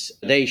is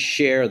they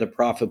share the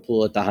profit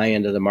pool at the high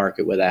end of the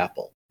market with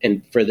Apple.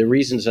 And for the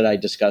reasons that I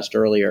discussed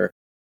earlier,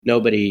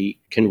 nobody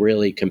can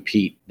really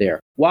compete there.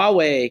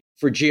 Huawei,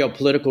 for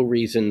geopolitical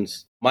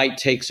reasons, might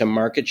take some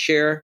market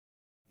share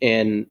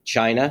in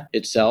China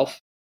itself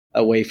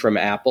away from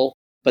Apple.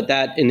 But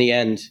that, in the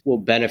end, will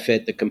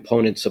benefit the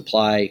component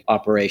supply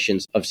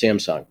operations of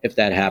Samsung if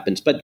that happens.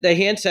 But the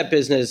handset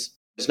business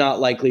is not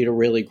likely to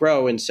really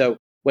grow. And so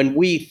when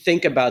we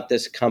think about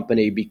this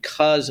company,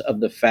 because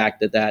of the fact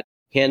that that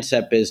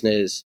handset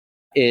business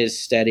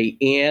is steady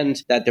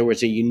and that there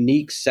was a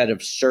unique set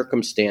of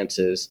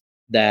circumstances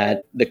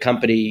that the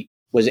company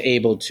was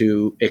able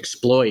to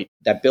exploit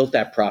that built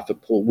that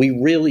profit pool, we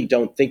really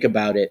don't think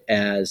about it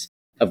as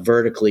a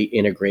vertically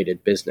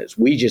integrated business.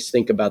 We just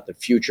think about the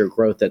future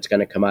growth that's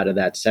going to come out of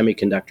that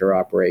semiconductor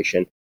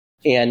operation.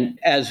 And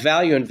as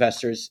value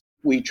investors,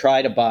 we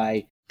try to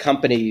buy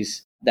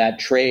companies that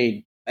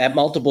trade at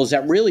multiples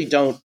that really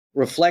don't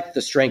reflect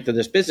the strength of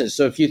this business.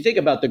 So if you think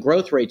about the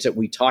growth rates that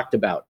we talked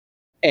about,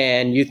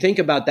 and you think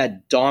about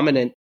that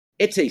dominant,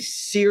 it's a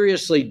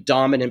seriously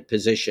dominant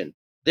position.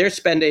 They're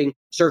spending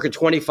circa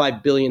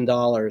 $25 billion,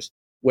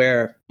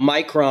 where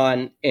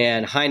Micron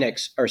and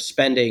Hynix are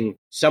spending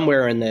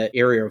somewhere in the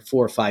area of $4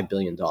 or $5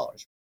 billion.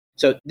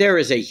 So there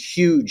is a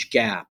huge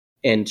gap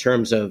in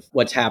terms of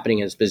what's happening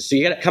in this business. So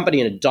you got a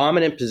company in a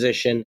dominant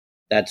position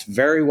that's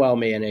very well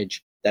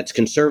managed, that's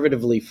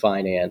conservatively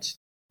financed.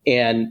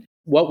 And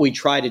what we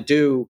try to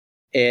do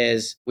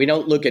is we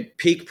don't look at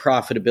peak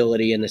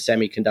profitability in the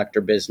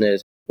semiconductor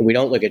business, and we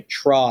don't look at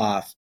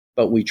trough,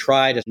 but we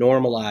try to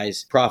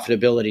normalize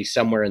profitability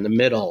somewhere in the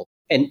middle.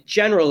 And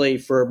generally,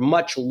 for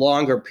much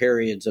longer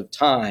periods of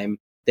time,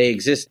 they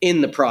exist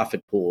in the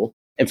profit pool.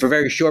 And for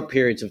very short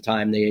periods of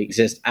time, they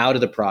exist out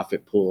of the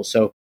profit pool.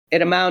 So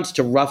it amounts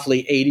to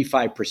roughly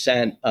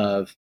 85%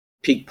 of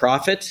peak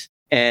profits,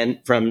 and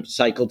from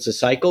cycle to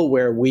cycle,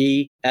 where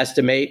we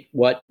estimate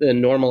what the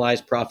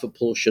normalized profit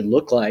pool should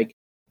look like.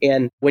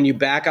 And when you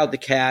back out the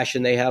cash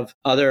and they have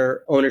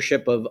other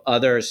ownership of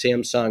other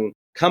Samsung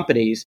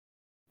companies,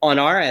 On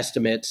our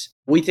estimates,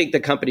 we think the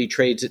company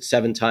trades at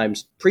 7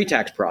 times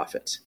pre-tax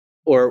profits,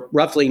 or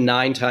roughly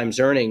 9 times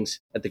earnings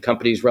at the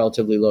company's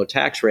relatively low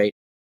tax rate.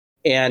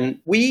 And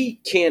we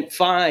can't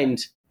find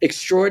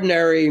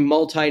extraordinary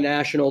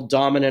multinational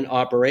dominant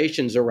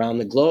operations around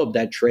the globe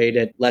that trade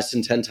at less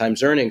than 10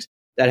 times earnings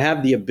that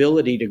have the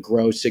ability to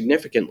grow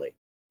significantly.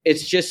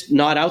 It's just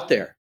not out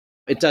there.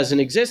 It doesn't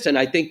exist. And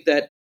I think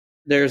that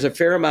there's a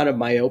fair amount of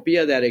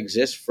myopia that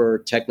exists for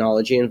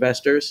technology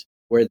investors,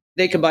 where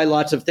they can buy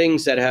lots of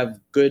things that have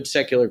good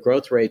secular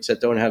growth rates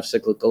that don't have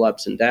cyclical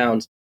ups and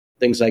downs,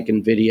 things like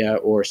NVIDIA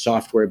or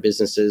software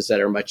businesses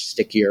that are much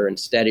stickier and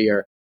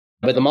steadier.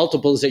 But the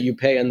multiples that you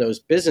pay on those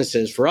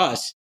businesses for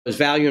us, as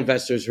value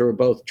investors who are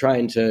both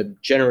trying to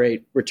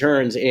generate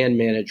returns and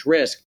manage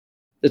risk,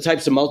 the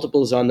types of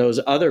multiples on those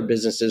other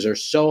businesses are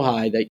so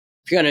high that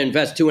if you're going to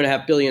invest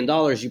 $2.5 billion,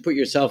 you put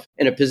yourself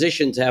in a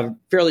position to have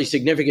fairly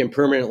significant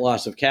permanent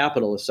loss of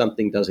capital if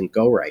something doesn't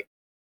go right.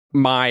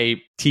 My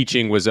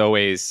teaching was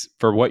always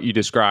for what you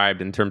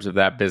described in terms of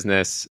that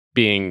business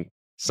being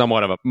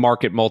somewhat of a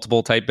market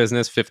multiple type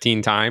business,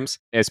 15 times,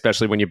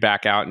 especially when you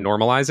back out and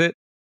normalize it.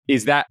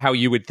 Is that how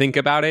you would think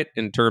about it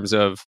in terms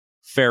of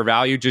fair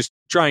value? Just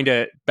trying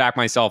to back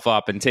myself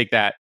up and take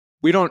that.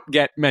 We don't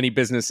get many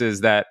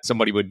businesses that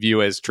somebody would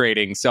view as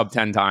trading sub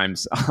 10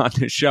 times on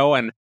the show,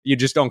 and you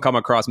just don't come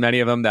across many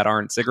of them that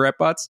aren't cigarette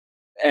butts.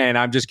 And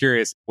I'm just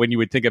curious, when you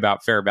would think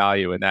about fair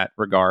value in that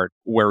regard,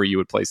 where you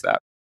would place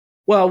that?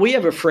 Well, we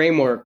have a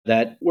framework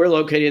that we're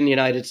located in the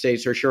United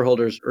States. Our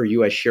shareholders are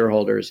U.S.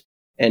 shareholders.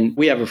 And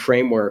we have a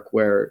framework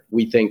where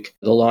we think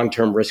the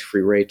long-term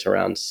risk-free rate's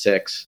around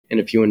 6. And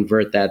if you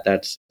invert that,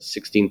 that's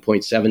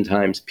 16.7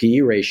 times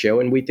PE ratio.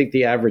 And we think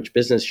the average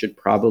business should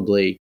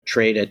probably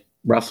trade at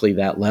roughly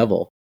that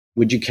level.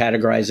 Would you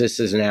categorize this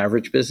as an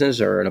average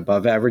business or an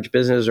above average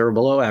business or a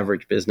below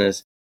average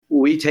business?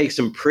 We take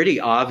some pretty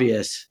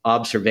obvious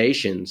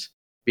observations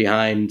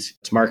behind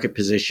its market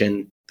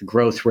position, the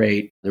growth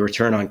rate, the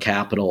return on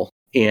capital,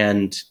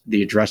 and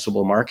the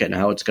addressable market and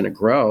how it's going to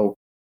grow.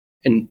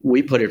 And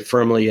we put it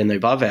firmly in the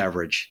above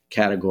average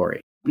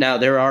category. Now,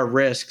 there are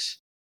risks,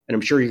 and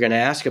I'm sure you're going to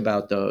ask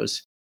about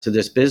those to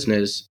this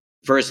business.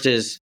 First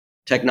is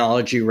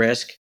technology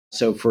risk.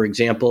 So, for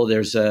example,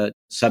 there's a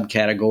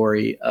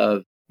subcategory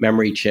of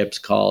memory chips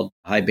called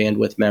high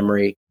bandwidth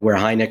memory, where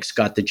Hynix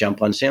got the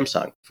jump on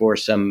Samsung for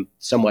some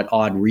somewhat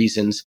odd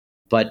reasons.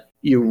 But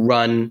you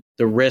run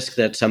the risk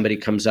that somebody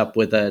comes up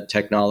with a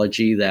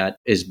technology that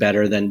is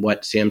better than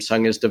what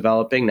Samsung is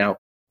developing. Now,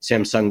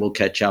 Samsung will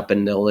catch up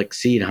and they'll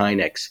exceed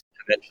Hynix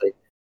eventually.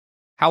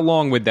 How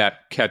long would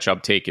that catch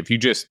up take if you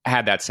just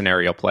had that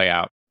scenario play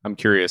out? I'm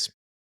curious.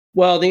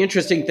 Well, the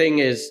interesting thing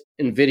is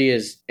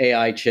NVIDIA's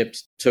AI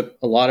chips took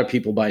a lot of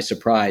people by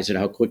surprise at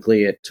how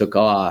quickly it took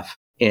off.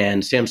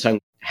 And Samsung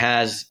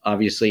has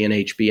obviously an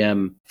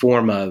HBM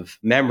form of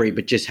memory,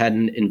 but just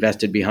hadn't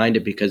invested behind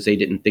it because they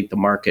didn't think the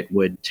market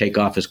would take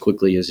off as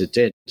quickly as it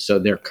did. So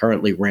they're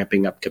currently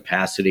ramping up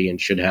capacity and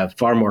should have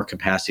far more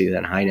capacity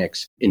than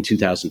Hynix in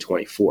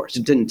 2024. So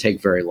it didn't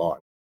take very long.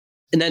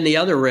 And then the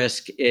other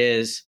risk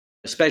is,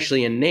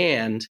 especially in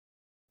NAND,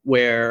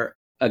 where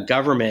a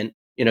government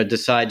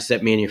decides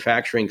that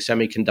manufacturing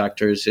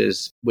semiconductors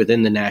is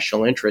within the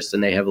national interest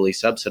and they heavily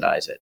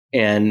subsidize it.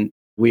 And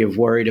we have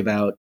worried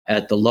about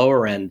at the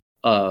lower end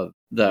of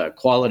the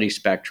quality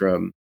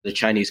spectrum, the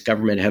Chinese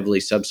government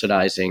heavily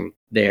subsidizing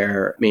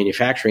their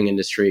manufacturing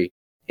industry.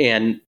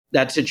 And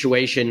that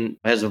situation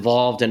has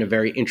evolved in a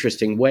very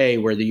interesting way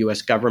where the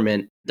US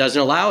government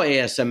doesn't allow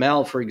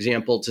ASML, for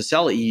example, to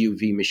sell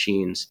EUV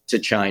machines to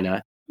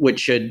China, which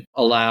should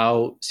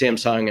allow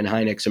Samsung and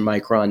Hynix and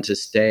Micron to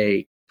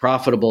stay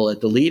profitable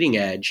at the leading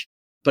edge.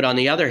 But on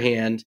the other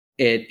hand,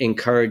 it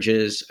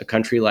encourages a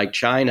country like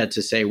China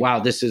to say, wow,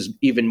 this is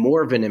even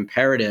more of an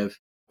imperative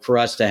for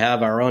us to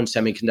have our own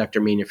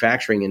semiconductor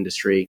manufacturing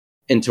industry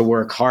and to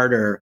work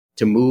harder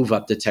to move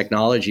up the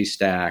technology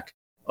stack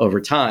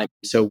over time.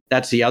 So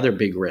that's the other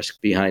big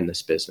risk behind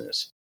this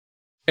business.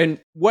 And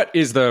what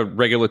is the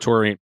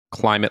regulatory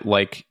climate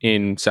like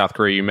in South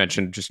Korea? You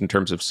mentioned just in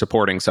terms of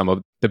supporting some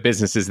of the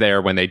businesses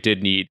there when they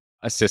did need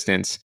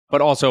assistance, but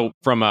also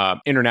from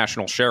an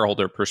international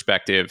shareholder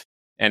perspective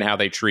and how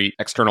they treat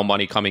external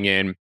money coming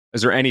in.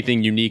 Is there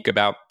anything unique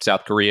about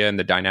South Korea and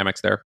the dynamics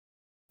there?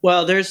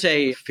 Well, there's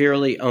a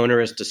fairly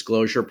onerous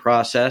disclosure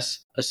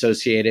process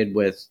associated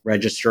with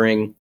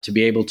registering to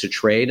be able to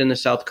trade in the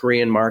South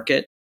Korean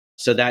market.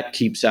 So that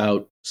keeps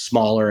out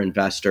smaller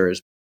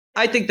investors.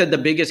 I think that the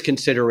biggest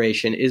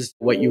consideration is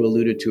what you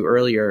alluded to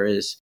earlier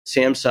is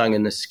Samsung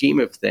in the scheme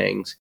of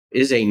things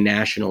is a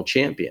national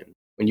champion.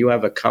 When you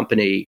have a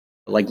company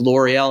like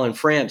L'Oreal in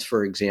France,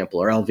 for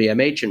example, or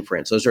LVMH in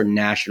France, those are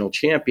national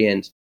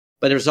champions.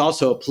 But there's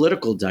also a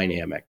political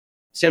dynamic.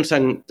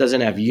 Samsung doesn't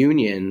have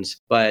unions,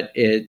 but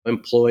it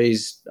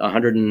employs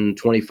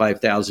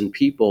 125,000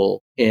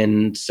 people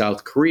in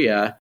South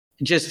Korea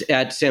just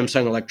at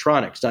Samsung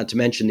Electronics, not to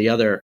mention the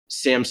other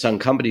Samsung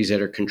companies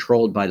that are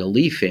controlled by the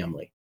Lee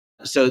family.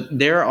 So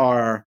there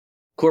are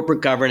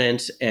corporate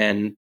governance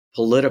and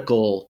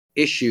political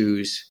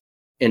issues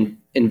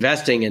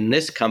investing in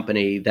this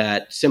company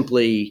that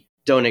simply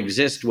don't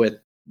exist with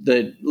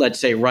the, let's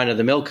say,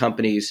 run-of-the-mill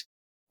companies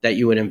that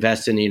you would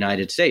invest in the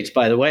United States.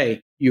 By the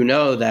way, you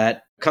know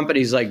that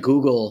companies like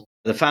Google,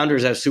 the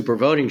founders have super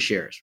voting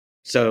shares.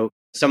 So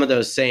some of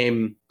those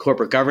same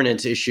corporate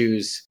governance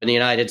issues in the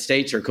United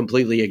States are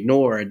completely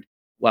ignored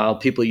while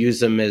people use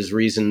them as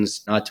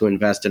reasons not to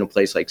invest in a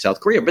place like South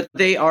Korea. But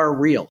they are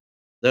real.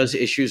 Those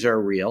issues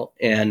are real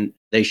and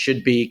they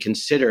should be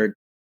considered.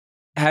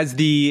 Has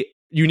the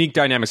unique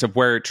dynamics of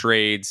where it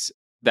trades,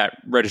 that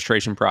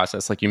registration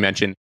process, like you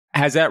mentioned,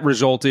 has that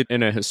resulted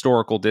in a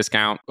historical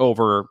discount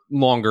over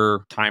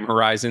longer time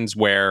horizons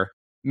where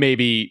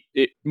maybe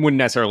it wouldn't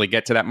necessarily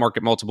get to that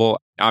market multiple?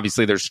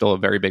 Obviously, there's still a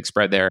very big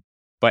spread there.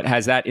 But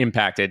has that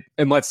impacted?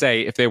 And let's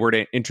say if they were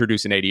to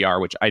introduce an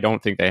ADR, which I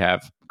don't think they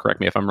have,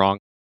 correct me if I'm wrong.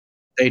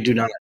 They do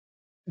not.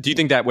 Do you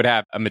think that would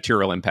have a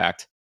material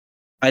impact?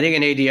 I think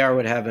an ADR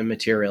would have a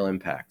material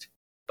impact.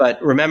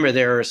 But remember,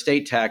 there are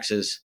estate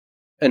taxes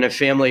in a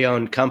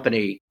family-owned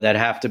company that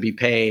have to be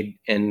paid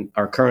and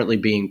are currently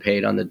being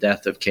paid on the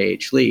death of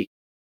K.H. Lee.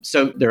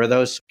 So there are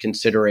those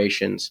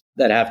considerations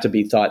that have to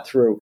be thought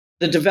through.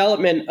 The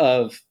development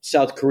of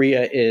South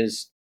Korea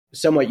is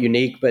somewhat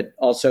unique, but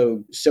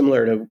also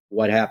similar to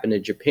what happened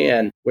in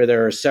Japan, where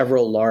there are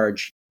several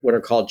large, what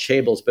are called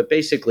chaebols, but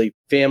basically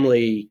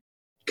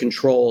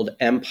family-controlled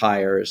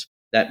empires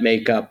that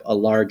make up a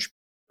large,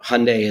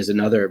 Hyundai is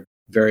another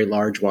very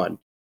large one,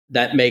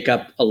 that make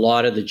up a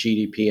lot of the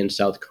GDP in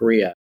South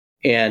Korea.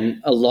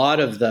 And a lot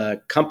of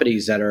the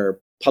companies that are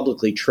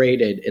publicly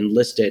traded and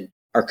listed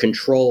are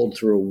controlled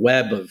through a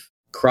web of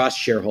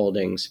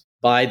cross-shareholdings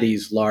by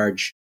these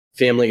large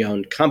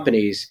family-owned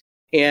companies.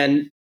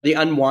 And the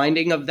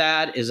unwinding of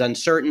that is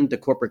uncertain. The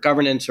corporate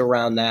governance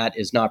around that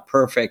is not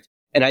perfect.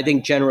 And I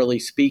think generally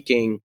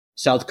speaking,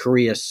 South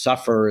Korea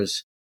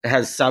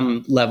has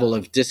some level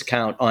of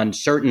discount on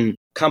certain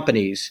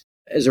companies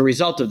as a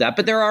result of that.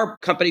 But there are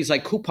companies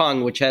like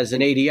Coupang, which has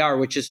an ADR,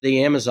 which is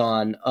the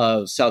Amazon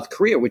of South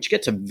Korea, which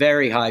gets a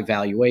very high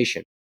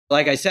valuation.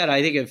 Like I said,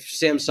 I think if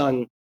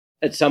Samsung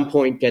at some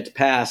point gets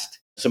past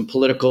some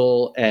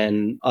political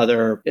and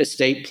other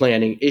estate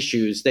planning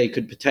issues, they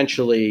could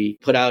potentially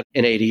put out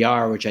an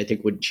ADR, which I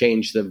think would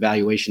change the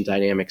valuation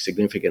dynamic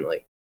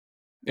significantly.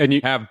 And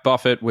you have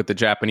Buffett with the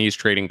Japanese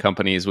trading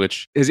companies,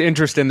 which his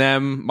interest in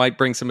them might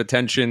bring some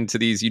attention to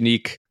these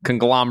unique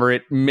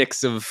conglomerate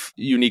mix of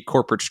unique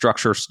corporate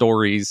structure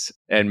stories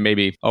and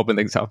maybe open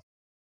things up.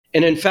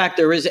 And in fact,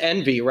 there is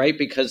envy, right?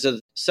 Because of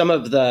some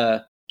of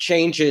the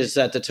changes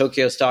that the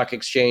Tokyo Stock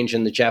Exchange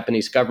and the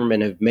Japanese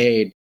government have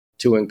made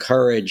to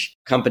encourage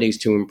companies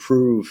to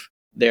improve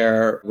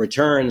their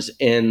returns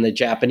in the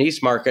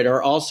Japanese market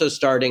are also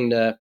starting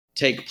to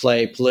take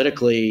play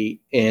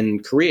politically in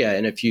Korea.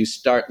 And if you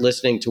start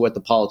listening to what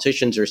the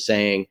politicians are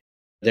saying,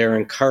 they're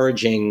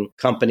encouraging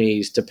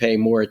companies to pay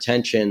more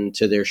attention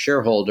to their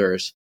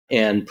shareholders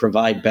and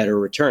provide better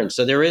returns.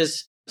 So there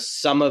is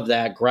some of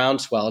that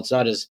groundswell. It's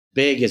not as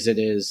big as it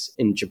is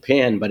in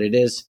Japan, but it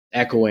is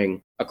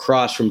echoing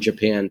across from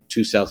Japan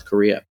to South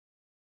Korea.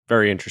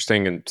 Very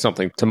interesting and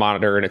something to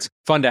monitor. And it's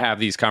fun to have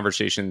these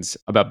conversations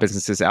about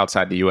businesses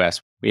outside the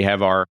US. We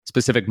have our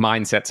specific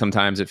mindset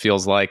sometimes, it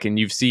feels like, and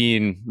you've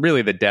seen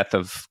really the death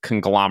of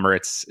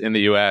conglomerates in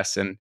the US.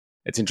 And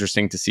it's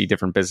interesting to see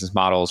different business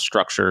models,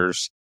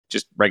 structures,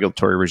 just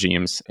regulatory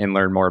regimes, and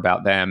learn more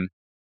about them.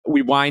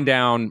 We wind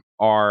down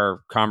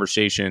our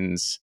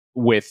conversations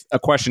with a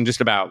question just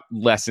about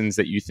lessons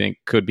that you think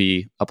could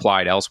be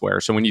applied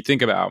elsewhere. So when you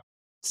think about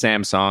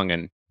Samsung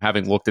and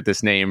having looked at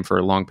this name for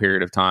a long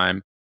period of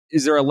time,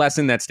 is there a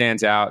lesson that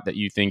stands out that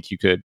you think you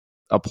could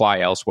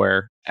apply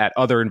elsewhere at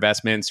other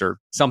investments or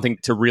something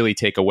to really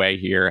take away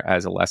here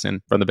as a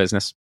lesson from the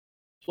business?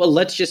 Well,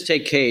 let's just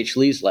take K.H.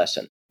 Lee's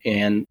lesson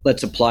and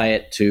let's apply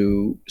it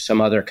to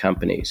some other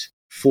companies.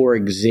 For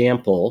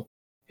example,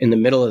 in the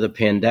middle of the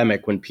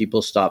pandemic, when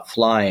people stopped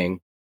flying,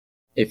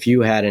 if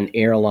you had an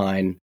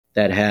airline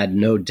that had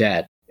no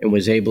debt and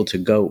was able to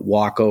go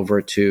walk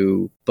over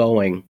to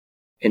Boeing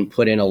and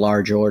put in a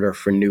large order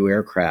for new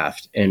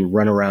aircraft and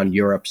run around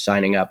Europe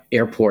signing up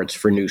airports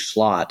for new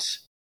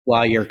slots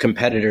while your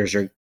competitors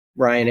are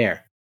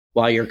Ryanair,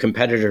 while your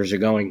competitors are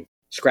going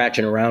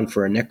scratching around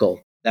for a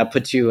nickel. That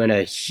puts you in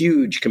a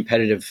huge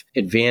competitive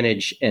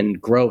advantage and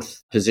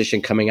growth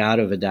position coming out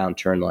of a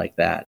downturn like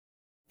that.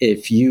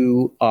 If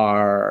you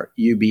are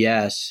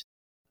UBS,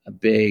 a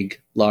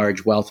big,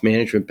 large wealth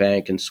management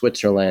bank in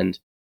Switzerland,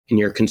 and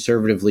you're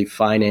conservatively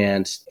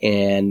financed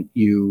and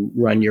you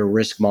run your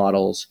risk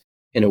models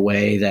in a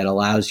way that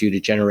allows you to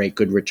generate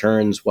good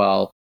returns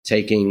while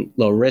taking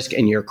low risk,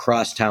 and your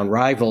crosstown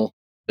rival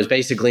is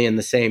basically in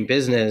the same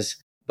business,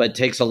 but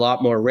takes a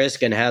lot more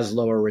risk and has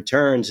lower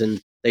returns, and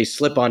they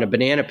slip on a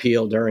banana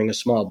peel during a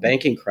small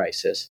banking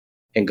crisis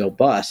and go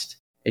bust,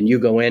 and you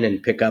go in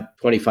and pick up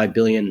 25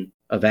 billion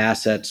of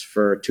assets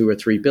for 2 or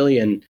 3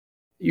 billion,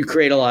 you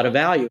create a lot of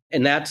value.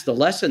 And that's the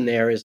lesson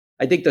there is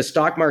I think the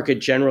stock market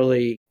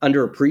generally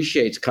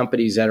underappreciates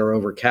companies that are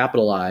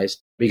overcapitalized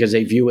because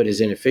they view it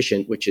as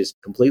inefficient, which is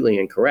completely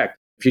incorrect.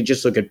 If you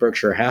just look at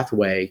Berkshire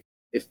Hathaway,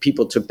 If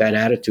people took that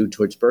attitude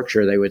towards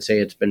Berkshire, they would say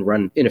it's been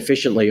run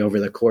inefficiently over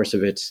the course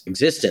of its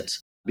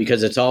existence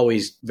because it's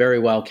always very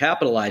well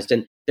capitalized.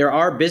 And there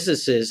are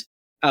businesses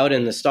out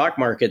in the stock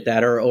market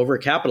that are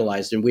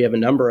overcapitalized. And we have a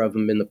number of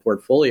them in the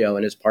portfolio.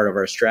 And as part of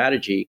our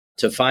strategy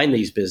to find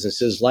these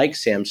businesses like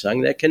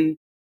Samsung that can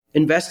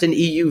invest in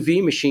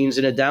EUV machines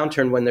in a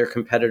downturn when their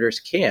competitors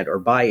can't, or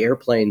buy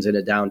airplanes in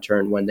a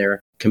downturn when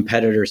their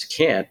competitors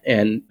can't.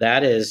 And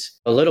that is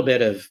a little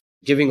bit of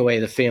giving away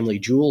the family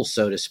jewels,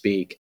 so to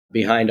speak,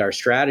 behind our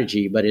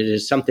strategy. But it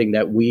is something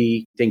that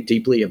we think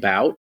deeply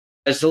about.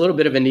 It's a little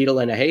bit of a needle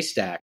in a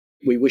haystack.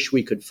 We wish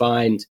we could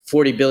find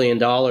 $40 billion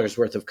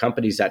worth of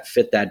companies that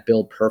fit that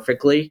bill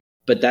perfectly,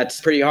 but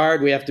that's pretty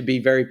hard. We have to be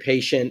very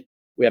patient.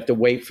 We have to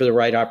wait for the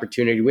right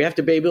opportunity. We have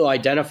to be able to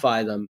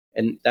identify them.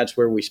 And that's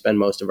where we spend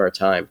most of our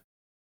time.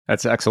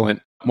 That's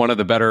excellent. One of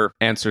the better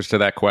answers to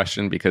that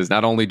question, because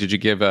not only did you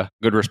give a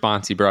good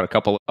response, you brought a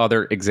couple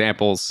other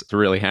examples to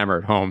really hammer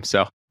it home.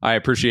 So I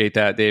appreciate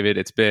that, David.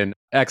 It's been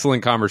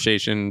excellent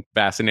conversation,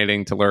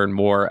 fascinating to learn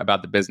more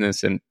about the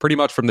business. And pretty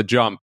much from the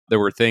jump, there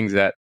were things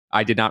that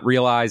I did not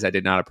realize, I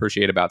did not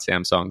appreciate about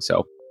Samsung.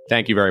 So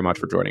thank you very much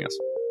for joining us.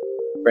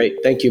 Great.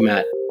 Thank you,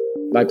 Matt.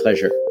 My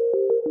pleasure.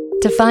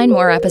 To find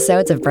more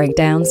episodes of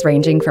breakdowns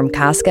ranging from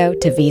Costco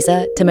to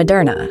Visa to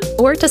Moderna,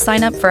 or to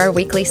sign up for our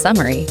weekly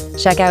summary,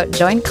 check out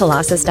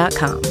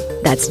joincolossus.com.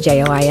 That's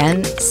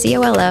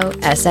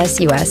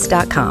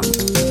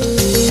JoinColossus.com.